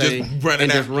everything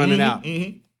just running out.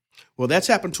 Mm-hmm. Well, that's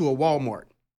happened to a Walmart,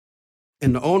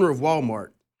 and the owner of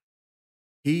Walmart,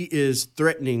 he is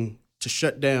threatening to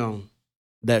shut down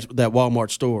that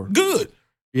Walmart store. Good.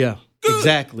 Yeah. Good.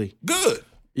 Exactly. Good.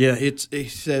 Yeah. He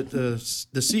said the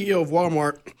CEO of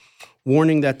Walmart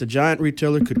warning that the giant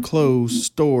retailer could close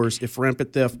stores if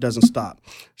rampant theft doesn't stop.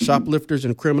 Shoplifters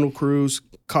and criminal crews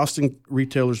costing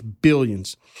retailers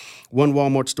billions. One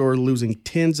Walmart store losing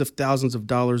tens of thousands of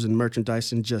dollars in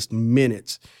merchandise in just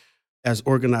minutes as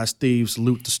organized thieves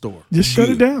loot the store. Just shut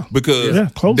it down. Because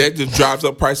that just drives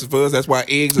up prices for us. That's why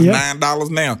eggs is $9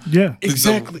 now. Yeah.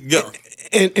 Exactly. So,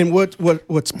 And what's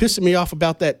pissing me off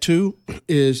about that too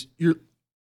is you're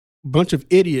a bunch of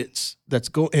idiots that's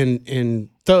and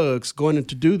thugs going in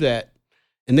to do that,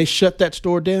 and they shut that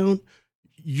store down.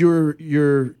 You're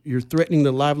threatening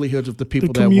the livelihoods of the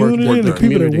people that work and there. the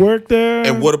people that work there.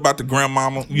 And what about the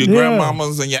grandmama,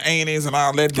 grandmamas and your aunties and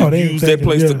all that? They use that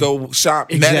place to go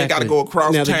shop. Exactly. Now they got to go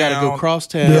across town. Now they got to go across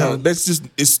town. Yeah,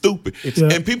 it's stupid.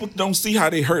 And people don't see how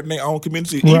they hurting their own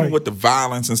community, even with the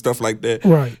violence and stuff like that.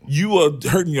 Right. You are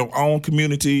hurting your own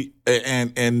community,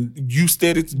 and you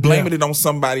steady blaming it on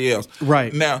somebody else.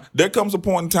 Right. Now there comes a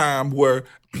point in time where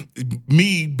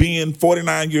me being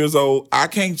 49 years old, I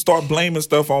can't start blaming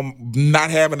stuff on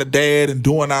not having a dad and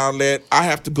doing all that. I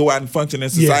have to go out and function in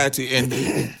society, and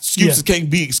excuses can't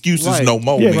be excuses no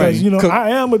more. Yeah, because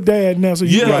I am a dad now, so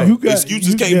you got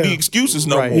excuses can't be excuses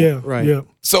no more. Yeah, right. Yeah.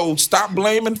 So stop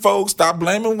blaming folks, stop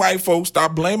blaming white folks,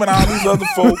 stop blaming all these other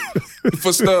folks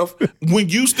for stuff when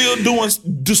you still doing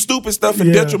the stupid stuff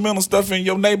and detrimental stuff in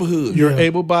your neighborhood. You're an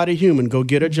able-bodied human. Go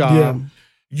get a job. Yeah.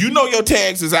 You know your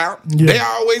tags is out. Yeah. They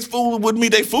always fooling with me.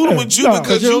 They fooling with you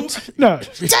because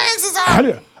tags is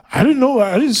out. I didn't know.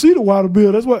 I didn't see the water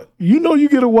bill. That's what you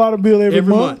get a water bill every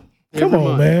month. Come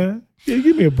on, man. Yeah,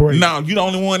 give me a break. No, you the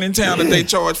only one in town that they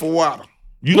charge for water.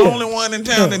 You the only one in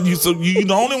town that you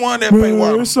the only one that pay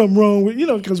water. There's something wrong with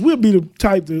because we'll be the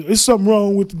type to. There's something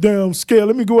wrong with the damn scale.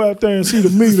 Let me go out there and see the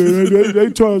meter.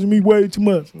 they charging me way too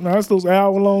much. Now that's those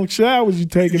hour-long showers you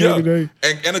taking every day.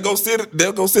 And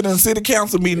they'll go sit in a city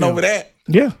council meeting over that.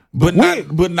 Yeah, but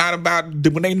not about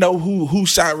when they know who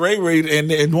shot Ray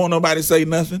and won't nobody say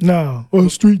nothing. No,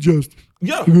 street justice.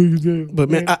 Yeah,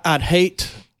 but man, I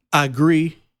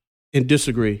agree and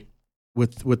disagree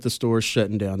with the stores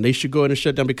shutting down. They should go in and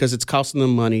shut down because it's costing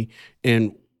them money.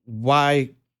 And why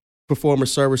perform a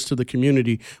service to the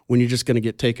community when you're just going to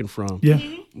get taken from? Yeah.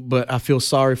 But I feel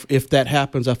sorry if that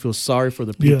happens. I feel sorry for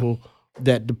the people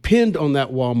that depend on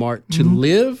that Walmart to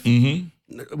live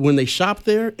when they shop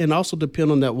there, and also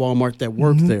depend on that Walmart that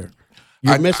work there.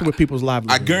 You're messing with people's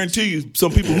livelihoods. I guarantee you,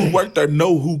 some people who work there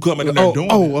know who coming in there doing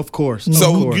it. Oh, of course.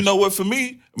 So you know what? For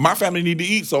me, my family need to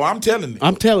eat, so I'm telling it.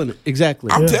 I'm telling it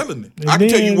exactly. I'm telling it. I can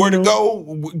tell you where to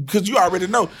go because you already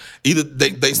know. Either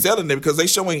they selling it because they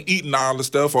sure ain't eating all the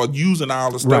stuff or using all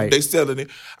the stuff. Right. They selling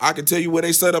it. I can tell you where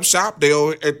they set up shop.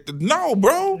 No,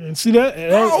 bro. And see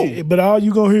that? But all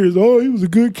you gonna hear is, "Oh, he was a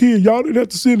good kid. Y'all didn't have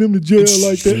to send him to jail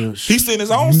like that." He sent his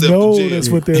own self to jail. That's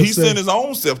what they'll He say. sent his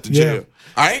own self to jail.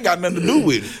 I ain't got nothing to do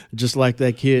with it. Just like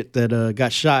that kid that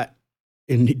got shot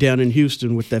down in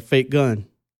Houston with that fake gun.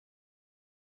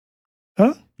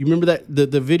 Huh? You remember that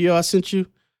the video I sent you?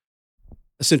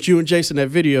 I sent you and Jason that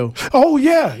video. Oh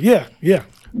yeah.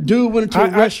 Dude went into a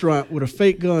restaurant with a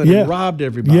fake gun and robbed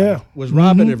everybody. Yeah. Was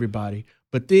robbing everybody.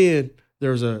 But then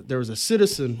there was a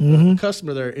citizen, a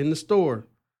customer there in the store,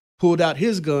 pulled out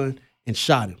his gun and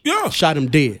shot him. Yeah. Shot him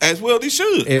dead. As well they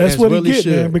should. That's what he get,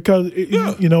 man, because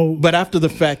But after the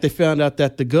fact, they found out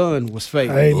that the gun was fake.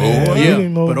 Hey, man, we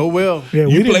didn't know. But oh well. Yeah,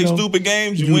 you play stupid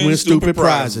games, you win stupid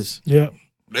prizes. Yeah.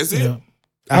 That's it. Yeah.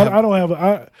 I don't have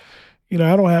I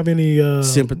don't have any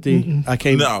sympathy. I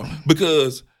can't. No,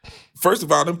 because first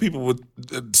of all, them people were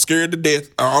scared to death.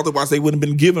 Otherwise, they wouldn't have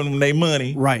been giving them their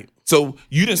money. Right. So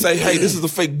you didn't say, "Hey, this is a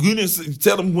fake." You didn't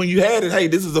tell them when you had it, "Hey,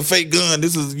 this is a fake gun.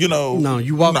 This is No,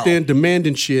 you walked in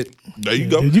demanding shit. There you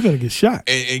go. Dude, you're gonna get shot,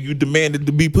 and you demanded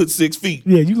to be put 6 feet.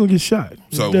 Yeah, you're gonna get shot.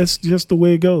 So that's just the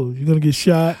way it goes. You're gonna get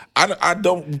shot. I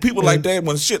don't. People like that,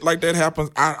 when shit like that happens,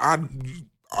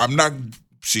 I'm not.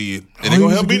 Shit, and they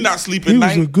gonna help me not sleep at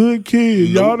night. He was a good kid.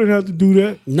 Nope. Y'all didn't have to do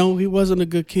that. No, he wasn't a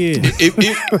good kid. If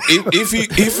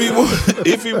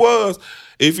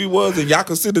he was, and y'all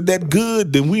consider that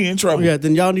good, then we in trouble. Yeah,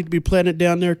 then y'all need to be planted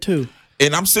down there too.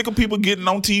 And I'm sick of people getting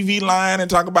on TV line and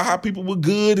talking about how people were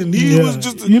good, and he was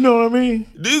just. You know what I mean?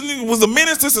 This was a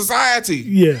menace to society.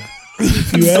 Yeah.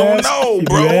 If you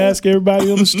bro. You ask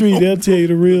everybody on the street, they'll tell you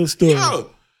the real story. Yeah.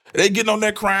 They getting on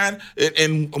there crying,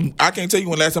 and I can't tell you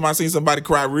when last time I seen somebody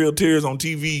cry real tears on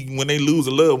TV when they lose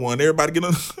a loved one. Everybody get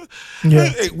on.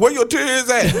 Hey, where your tears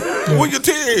at? Where your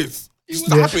tears?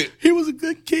 Stop it. He was a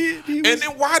good kid. And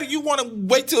then why do you want to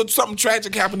wait till something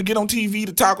tragic happened to get on TV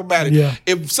to talk about it? Yeah.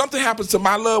 If something happens to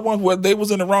my loved one where they was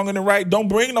in the wrong and the right, don't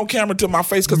bring no camera to my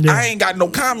face because I ain't got no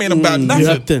comment about nothing.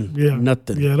 Nothing. Yeah.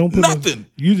 Nothing. Yeah, don't put nothing.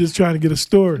 You just trying to get a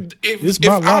story. If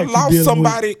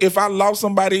I lost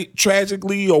somebody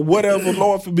tragically or whatever,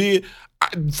 Lord forbid,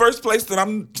 first thing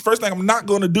I'm not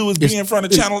going to do is be in front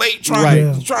of Channel 8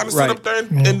 trying to sit up there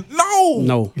and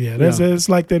no. Yeah, it's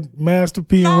like that Master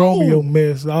P and Romeo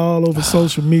mess all over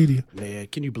social media. Man,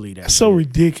 can you believe that? That's so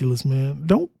ridiculous, man.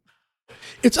 Don't.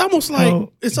 It's almost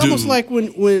like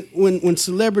when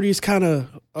celebrities kind of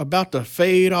about to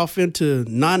fade off into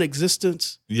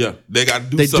non-existence. Yeah, they got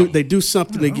to do something. They do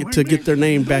something to get their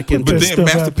name back in. But then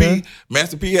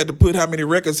Master P had to put how many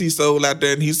records he sold out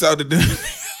there, and he sold it.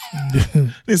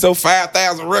 He sold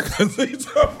 5,000 records.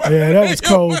 Yeah, that was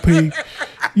cold, P.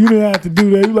 You didn't have to do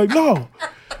that. He was like, no.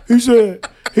 He said,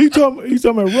 he talking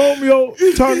about Romeo,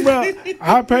 talking about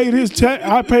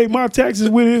I paid my taxes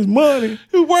with his money.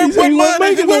 He wasn't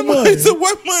making no money. He said,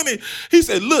 what money? He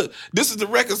said, look, this is the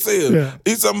record sale. Yeah.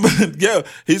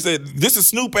 He said, this is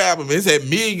Snoop album. It had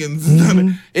millions.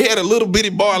 It had a little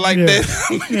bitty bar like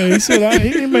that. Yeah, he said,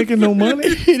 he ain't making no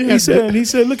money. He said,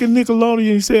 look at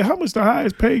Nickelodeon. He said, how much the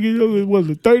highest paid was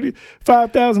it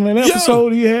 35,000 an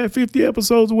episode? He had 50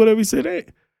 episodes or whatever. He said, hey,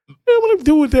 what to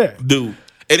do with that? Dude.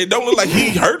 And it don't look like he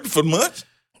hurting for much.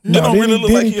 It don't really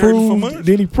look like he hurting for much.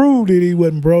 Then he proved that he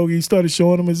wasn't broke. He started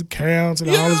showing him his accounts and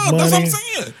all his money. That's what I'm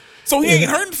saying. So he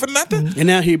ain't hurting for nothing. And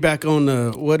now he back on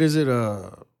the, what is it?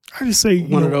 I just say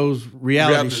one of those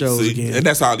reality shows again. And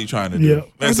that's all he trying to do. Yeah.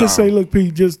 I just say, look,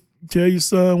 Pete, just tell your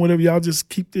son, whatever, y'all just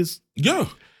keep this. Yeah.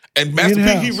 And Master P,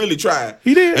 In-house. he really tried.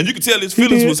 He did. And you could tell his He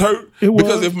feelings did. was hurt. It was.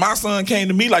 Because if my son came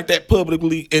to me like that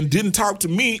publicly and didn't talk to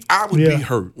me, I would be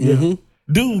hurt. Yeah.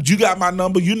 Dude, you got my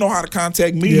number. You know how to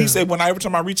contact me. Yeah. He said every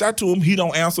time I reach out to him, he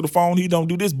don't answer the phone. He don't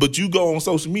do this. But you go on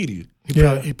social media.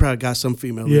 He probably got some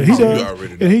female. Yeah, he You does.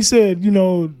 already know. And he said,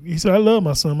 he said, I love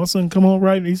my son. My son come home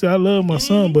right. And he said, I love my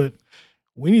son, but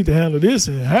we need to handle this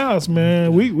in the house,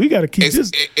 man. We got to keep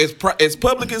this. As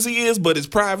public as he is, but as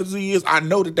private as he is, I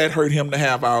know that hurt him to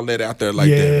have all that out there like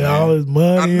that. Yeah, Man. all his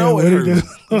money. I know and it what he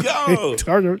hurt. do.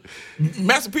 Yo.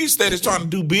 Master P said he's trying to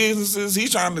do businesses.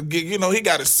 He's trying to get, he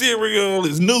got his cereal,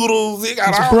 his noodles. He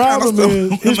got all kind of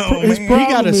stuff. His He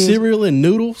got a cereal and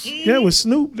noodles. Yeah, with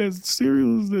Snoop. That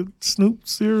cereal, that Snoop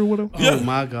cereal, whatever. Yeah. Oh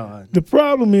my God. The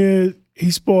problem is he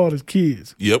spoiled his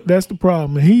kids. Yep. That's the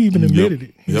problem. And he even admitted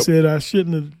it. He Yep. said, I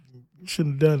shouldn't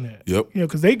have done that. Yep.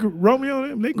 Because Romeo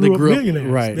and them, they grew up millionaires.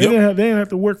 right. They didn't have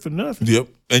to work for nothing. Yep.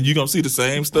 And you're going to see the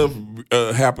same stuff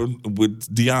happen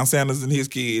with Deion Sanders and his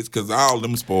kids because all of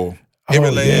them spoiled. Every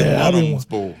last one of them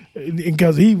spoiled.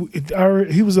 Because he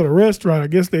was at a restaurant. I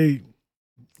guess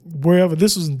wherever,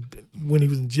 this was when he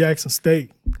was in Jackson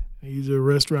State. He was at a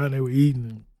restaurant, they were eating.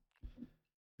 And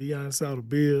Deion saw the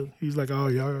bill. He's like, oh,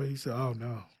 y'all. He said, oh,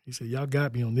 no. He said, y'all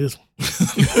got me on this one. He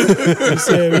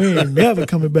said, we ain't never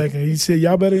coming back in. He said,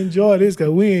 y'all better enjoy this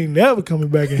because we ain't never coming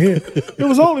back in here. It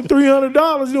was only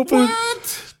 $300, for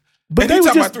What? But And they he were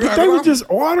talking just about they were $300? just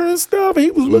ordering stuff. And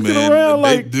he was looking around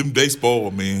like they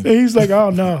spoiled, man. and he's like, oh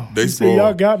no. They He said, spoiled.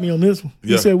 y'all got me on this one.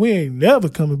 He Yeah. said, we ain't never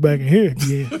coming back in here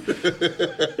again.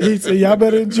 He said, y'all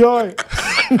better enjoy it.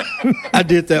 I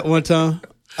did that one time.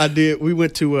 We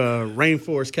went to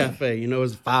Rainforest Cafe. It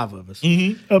was 5 of us.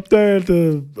 Up there at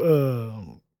the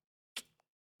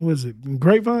what is it,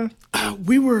 Grapevine?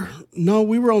 We were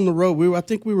on the road. I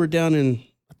think we were down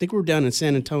in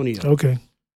San Antonio. Okay.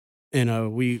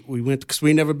 And we went because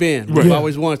we ain't never been. Right. We've Yeah.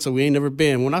 always wanted, so we ain't never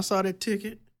been. When I saw that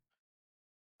ticket,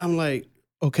 I'm like,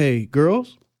 okay,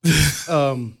 girls,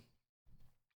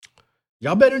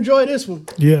 y'all better enjoy this one.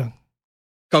 Yeah.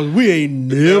 Cause we ain't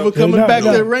never coming no, back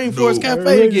no. to the Rainforest No. Cafe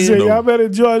Reggie said, again. y'all better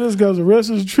enjoy this because the rest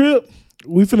of the trip,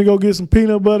 we finna go get some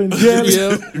peanut butter and jelly.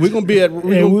 Yeah, we're gonna be at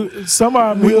Some of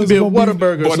our we gonna meals be at gonna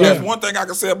Whataburger. But so- that's one thing I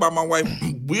can say about my wife.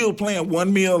 We'll plan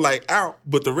one meal like out,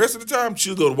 but the rest of the time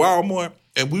she'll go to Walmart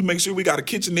and we make sure we got a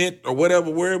kitchenette or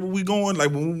whatever wherever we going. Like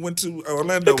when we went to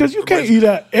Orlando, Because you can't eat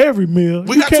out every meal.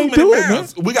 We You got too can't many do it, man.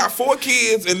 mouths. We got 4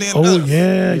 kids and then Oh us.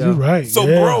 yeah, you're right. So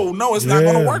yeah. bro, no, it's not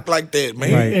gonna Yeah. work like that,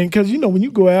 man. Right. And because when you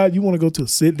go out, you want to go to a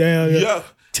sit down. Yeah.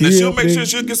 Tea And she'll up make there. sure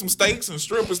she'll get some steaks and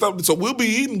shrimp and stuff. So we'll be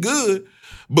eating good,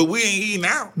 but we ain't eating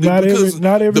out. Not because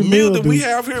every the meal meal that we do.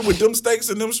 have here with them steaks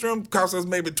and them shrimp costs us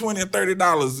maybe $20 and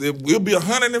 $30. It will be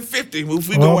 $150 if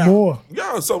we Or go out. more.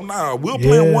 Yeah, so we'll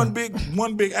plan Yeah.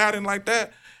 one big outing like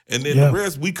that, and then Yeah. the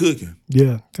rest we cooking.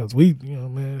 Yeah, because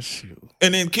man, shoot.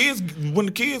 And then when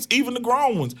the kids, even the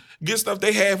grown ones, get stuff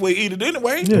they halfway eat it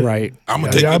anyway. Yeah. right. I'm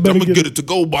gonna Yeah, y'all better get get it to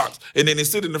go box, and then it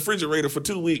sit in the refrigerator for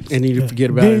 2 weeks. And you forget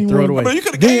about Then it and you throw it wanna- away. Bro, you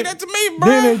could have Then- gave that to me, bro.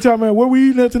 Then they talking about where we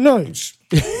eating at tonight.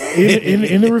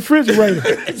 in the refrigerator.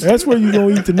 That's where you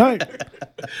gonna eat tonight.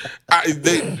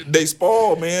 They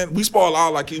spoil, man. We spoil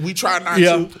all our kids. We try not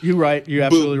Yeah, to. you're right. You're But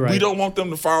absolutely right. we don't want them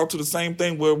to fall to the same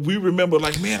thing where we remember,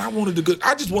 like, man, I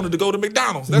just wanted to go to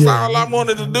McDonald's. That's Yeah. all I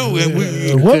wanted to do. And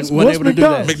we What's wasn't able to do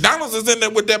that. McDonald's? McDonald's is in there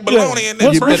with that bologna and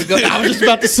that You better go. I was just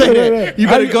about to say that. You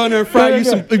better go in there and fry you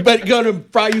some. You better go in there and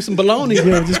fry you some bologna.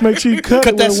 Yeah, just make sure you cut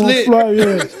Cut it where that it won't slit. fly.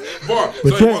 Yeah.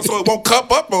 Boy, so it won't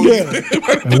cup up on Yeah. you.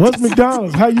 And what's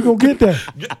McDonald's? How you gonna get that?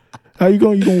 How you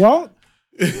gonna walk?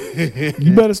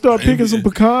 You better start picking some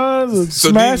pecans or So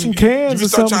smashing then cans you or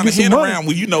start something. trying Get to some hint money. around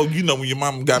when you know when your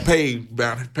mom got paid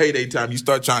about payday time. You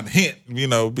start trying to hint,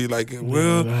 be like,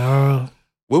 well, Nah.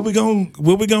 what we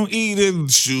gonna eat? And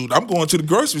shoot, I'm going to the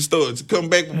grocery store to come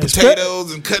back with Espe-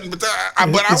 potatoes and cutting potatoes.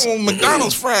 But I want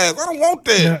McDonald's fries. I don't want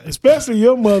that. Now, especially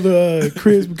your mother,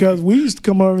 Chris, because we used to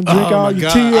come over and drink Oh, all my your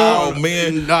God. tea Oh up.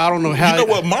 man, No, I don't know how. you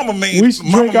know what Mama made? We used to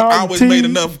Mama drink all the always tea. made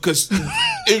enough because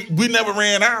we never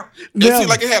ran out. It Never. seemed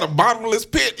like it had a bottomless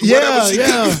pit. Yeah, Whatever she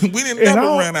yeah. could, we didn't And never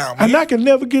I ran out. And Man. I can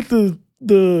never get the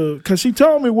because she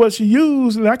told me what she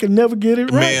used, and I can never get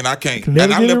it right. Man, I can't. Can never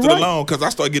And I get left it it right. alone because I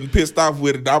started getting pissed off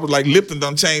with it. I was like, Lipton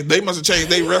done changed. They must have changed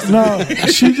their recipe. No,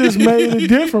 she just made it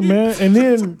different, man. And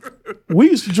then we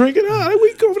used to drink it out.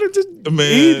 We go over there just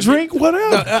Man. eat, drink,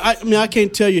 whatever. I mean, I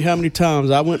can't tell you how many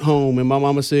times I went home and my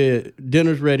mama said,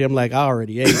 dinner's ready. I'm like, I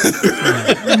already ate.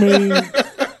 I mean,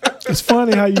 it's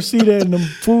funny how you see that in the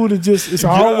food. It's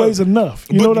always enough.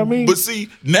 You know what I mean? But see,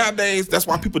 nowadays, that's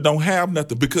why people don't have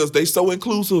nothing because they so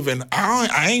inclusive and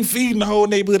I ain't feeding the whole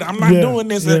neighborhood. I'm not Yeah, doing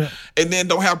this. yeah. and then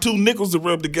don't have two nickels to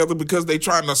rub together because they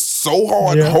trying to so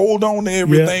hard Yeah. hold on to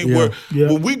everything. Yeah. Where Yeah.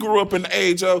 when we grew up in the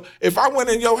age of, if I went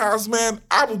in your house, man,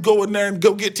 I would go in there and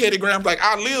go get Teddy Grahams like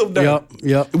I lived there.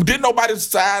 Yep. Didn't nobody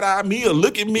side eye me or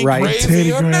look at me Right. crazy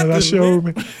Teddy or Grahams, nothing. I showed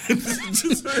man. me.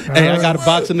 Hey, I got a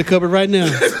box in the cupboard right now.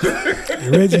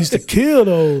 Reggie used to kill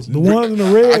those. The ones in the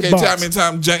red I can't box. tell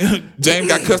how many times James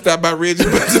got cussed out by Reggie.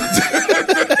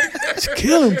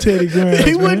 Kill him, Teddy Grahams.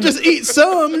 He man. wouldn't just eat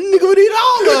some. Nigga would eat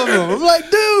all of them. I'm like,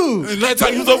 dude. And that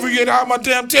time he was over here getting all my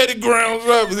damn Teddy Grahams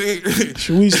up.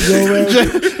 Should we used to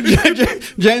go around?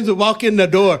 James would walk in the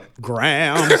door.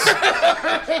 Grams.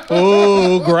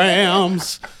 Oh,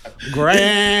 Grams.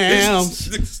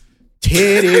 Grams.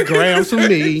 Teddy Grahams for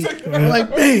me. I'm like,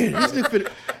 man.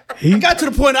 I got to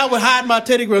the point I would hide my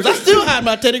Teddy Grahams. I still hide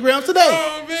my Teddy Grahams today.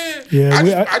 Oh man!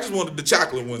 Yeah, I just wanted the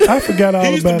chocolate ones. I forgot all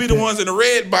He used about to be the that. ones in the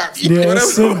red box. Yeah, Whatever.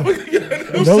 cinnamon.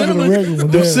 Those are the regular ones.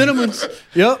 Them yeah. cinnamons.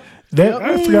 Yep.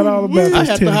 I forgot all about those I have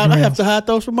Teddy to hide. I Grahams. have to hide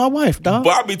those from my wife, dog.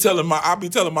 But I be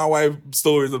telling my wife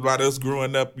stories about us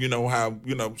growing up. You know how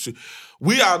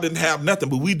we all didn't have nothing,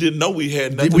 but we didn't know we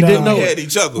had nothing. We didn't know we it. had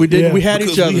each other. We did. Yeah. We had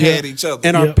Because each other. we had each other.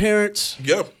 and our Yep. parents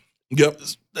Yep.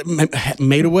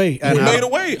 made a way. We made a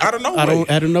way out of nowhere.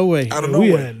 Out of no way. Out of We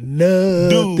nowhere. had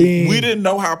nothing. Dude, we didn't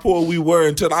know how poor we were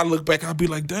until I look back. I'd be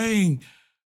like, dang.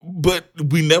 But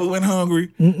we never went hungry.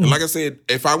 And like I said,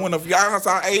 if I went up y'all house,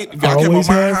 I ate. If y'all came Always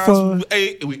up my had house, fun. we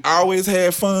ate. We always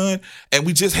had fun. And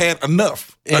we just had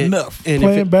enough. Enough. And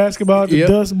Playing if basketball at the Yep.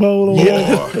 Dust Bowl. Or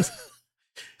whatever.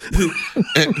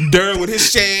 And Durr with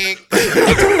his shag.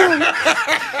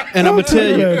 and I'm gonna tell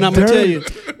you, Dirty. and I'm gonna tell you,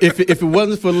 if it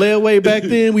wasn't for layaway back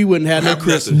then, we wouldn't have no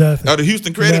Christmas. Nothing. The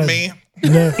Houston Credit Nothing.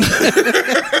 Man. Nothing.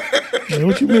 Man,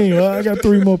 what you mean? Well, I got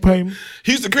 3 more payments.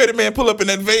 Houston Credit Man pull up in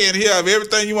that van. He have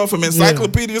everything you want from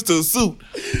encyclopedias to a suit.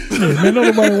 Yeah, man,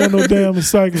 nobody want no damn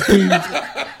encyclopedias.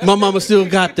 My mama still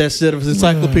got that set of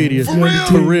encyclopedias. For real?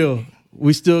 For real.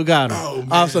 We still got them. Oh,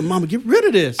 man. All of a sudden, mama, get rid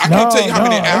of this. I can't No, tell you how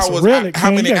many no, that's a hours relic, how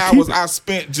man. many You gotta hours keep it. I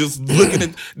spent just looking at.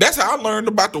 That's how I learned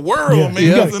about the world, Yeah, man. you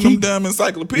gotta Using them keep- damn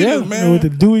encyclopedias, Yeah, man. With the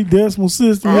Dewey Decimal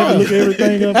System, you had to look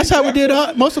everything up. That's how we did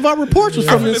most of our reports was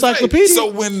from the I'm finna say, encyclopedia.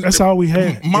 So when That's all we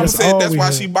had. Mama That's said all that's we why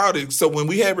had. she bought it. So when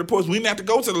we had reports, we didn't have to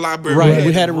go to the library. right,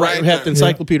 we had it right we had the there.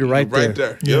 encyclopedia right there. Right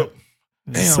there. Yep.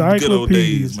 Damn, good old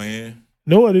Encyclopedias. days, man.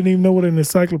 No, I didn't even know what an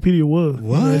encyclopedia was.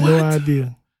 What? I had no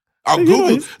idea. Oh, You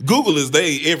know, Google is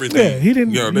everything. Yeah, he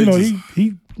didn't. Yeah,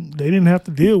 They didn't have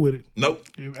to deal with it. Nope.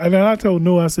 And then I told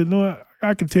Noah, I said, Noah,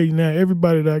 I can tell you now,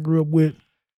 everybody that I grew up with,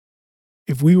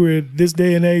 if we were at this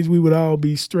day and age, we would all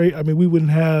be straight. I mean, we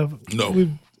wouldn't have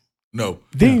No.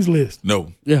 Dean's List.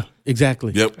 No. Yeah,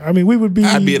 exactly. Yep. I mean, we would be.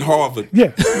 I'd be at Harvard.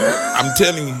 Yeah. I'm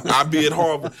telling you, I'd be at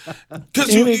Harvard. Because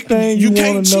Anything you,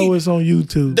 can't want to know cheat. is on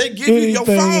YouTube. They give you your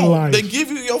Anything in phone. life. They give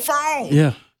you your phone.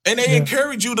 Yeah. And they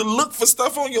encourage you to look for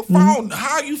stuff on your phone.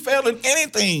 How you failing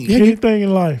anything? Anything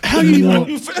in life. How you want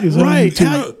you is on Right. YouTube.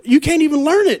 How, you can't even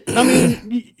learn it. I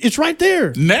mean, it's right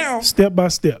there. Now, Step by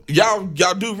step. y'all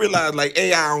do realize like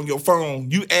AI on your phone,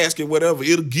 you ask it whatever,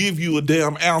 it'll give you a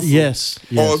damn answer. Yes.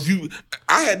 Or if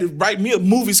I had to write me a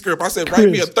movie script. I said, write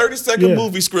me a 30-second Yeah.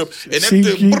 movie script. And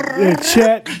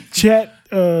Chat,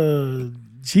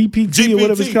 GPT or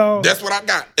whatever it's called. That's what I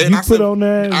got. And You I put said, on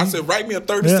there. I said, write me a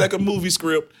 30-second movie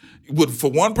script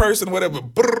for one person, whatever.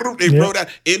 They Yeah. wrote out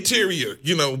interior,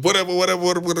 whatever.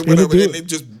 It'll do And it. it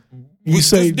just, You we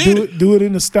say just did do it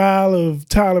in the style of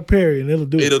Tyler Perry, and it'll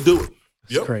do It'll it. do it.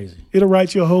 It's Yep. crazy. It'll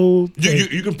write your whole. thing.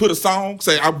 You can put a song,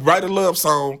 say, I write a love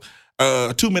song,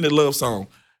 a 2-minute love song,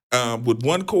 with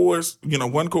one chorus,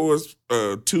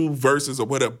 2 verses or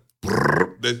whatever.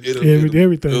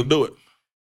 Everything. It'll do it.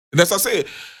 And that's what I said.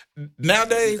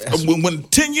 Nowadays, when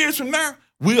 10 years from now,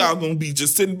 we are going to be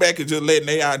just sitting back and just letting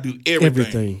AI do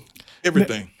everything.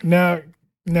 Everything. Now,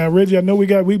 Reggie, I know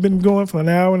we've been going for an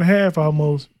hour and a half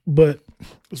almost, but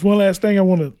there's one last thing I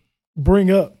want to bring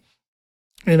up.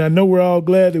 And I know we're all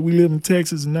glad that we live in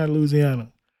Texas and not Louisiana,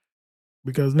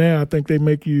 because now I think they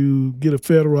make you get a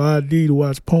federal ID to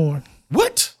watch porn.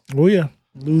 What? Oh yeah,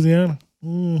 Louisiana.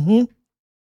 Mm-hmm.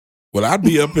 Well, I'd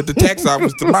be up at the tax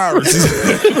office tomorrow.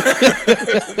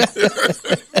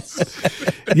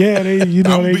 Yeah, they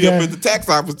I'll they be up got. at the tax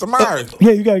office tomorrow.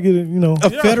 Yeah, you got to get it. A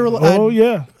federal Oh ID.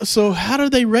 yeah. So how do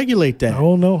they regulate I that?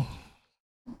 don't know.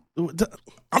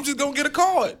 I'm just going to get a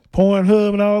card. Pornhub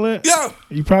and all that. Yeah.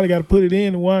 You probably got to put it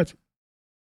in and watch it.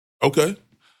 Okay.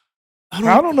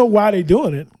 I don't know why they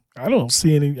doing it. I don't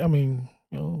see any. I mean,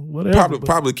 whatever.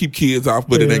 Probably keep kids off,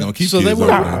 but it Yeah. ain't going to keep So kids they off.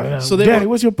 would- man. So they Daddy, want-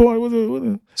 what's your point?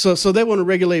 What So they want to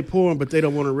regulate porn, but they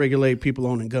don't want to regulate people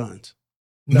owning guns.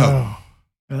 No.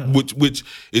 which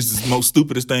is the most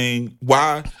stupidest thing.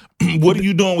 Why? What are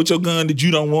you doing with your gun that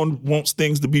you don't want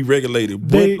things to be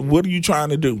regulated? What are you trying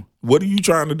to do? What are you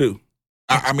trying to do?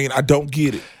 I mean, I don't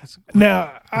get it.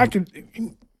 Now, I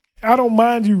don't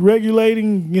mind you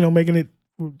regulating, making it,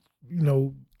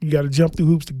 you got to jump through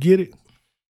hoops to get it.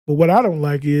 But what I don't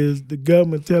like is the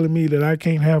government telling me that I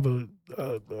can't have a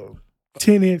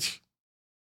 10-inch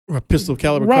or a pistol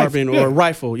caliber carbine or a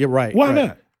rifle. You're right. Why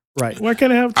not? Right. Why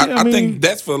can't I have? I think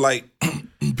that's for like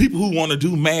people who want to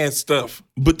do mad stuff.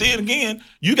 But then again,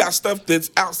 you got stuff that's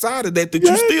outside of that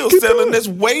you're still selling that's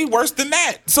way worse than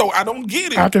that. So I don't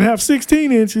get it. I can have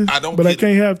 16 inches, but I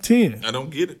can't have 10. I don't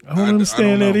get it. I don't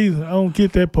understand that either. I don't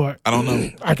get that part. I don't know.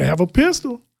 I can have a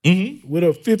pistol with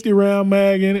a 50-round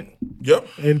mag in it. Yep.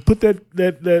 And put that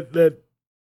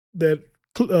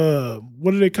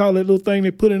what do they call that little thing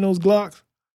they put in those Glocks?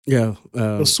 Yeah.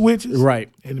 The switches. Right.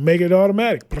 And make it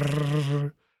automatic.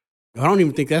 I don't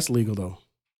even think that's legal, though.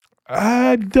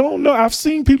 I don't know. I've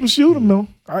seen people shoot them, though.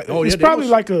 It's probably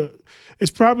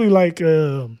like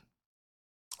when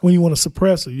you want a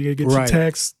suppressor, you get your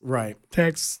tax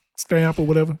stamp or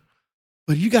whatever.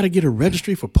 But you got to get a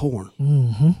registry for porn.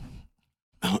 Mm-hmm.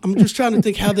 I'm just trying to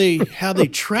think how they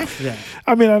track that.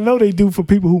 I mean, I know they do for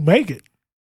people who make it,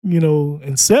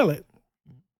 and sell it.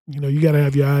 You got to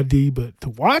have your ID, but to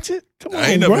watch it, come on,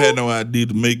 I ain't never had no ID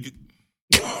to make it.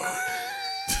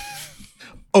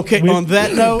 Okay, on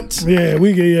that note,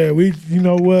 we you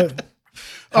know what?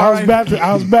 I was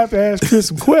about to ask Chris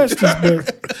some questions,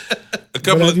 but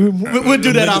we'll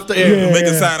do that off the air. Make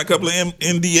him sign a couple of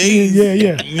NDAs.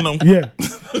 Yeah.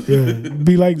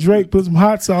 Be like Drake, put some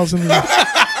hot sauce in there.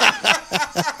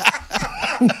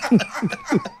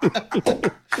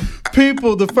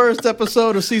 People, the first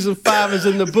episode of season 5 is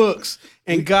in the books,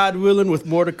 and God willing, with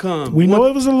more to come. We know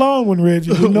it was a long one,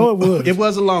 Reggie. We know it was. It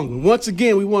was a long one. Once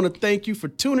again, we want to thank you for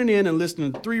tuning in and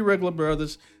listening to 3 regular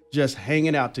brothers just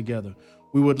hanging out together.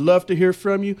 We would love to hear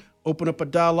from you. Open up a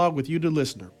dialogue with you, the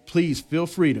listener. Please feel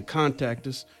free to contact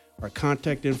us. Our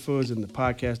contact info is in the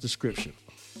podcast description.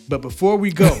 But before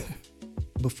we go,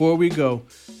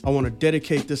 I want to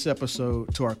dedicate this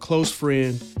episode to our close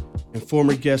friend and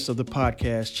former guest of the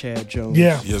podcast, Chad Jones.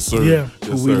 Yeah. Yes, sir. Yeah.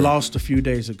 Who we lost a few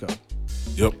days ago.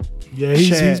 Yep. Yeah,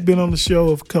 he's been on the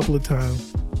show a couple of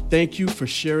times. Thank you for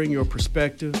sharing your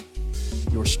perspective,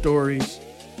 your stories,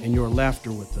 and your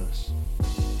laughter with us.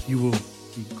 You will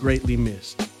be greatly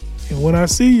missed. And when I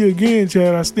see you again,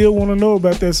 Chad, I still want to know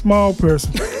about that small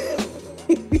person.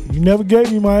 You never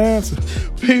gave me my answer.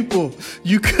 People,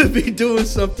 you could be doing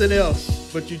something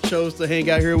else, but you chose to hang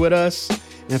out here with us.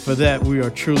 And for that, we are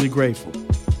truly grateful.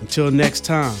 Until next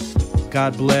time,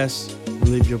 God bless and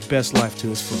live your best life to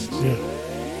his fullest. Yeah.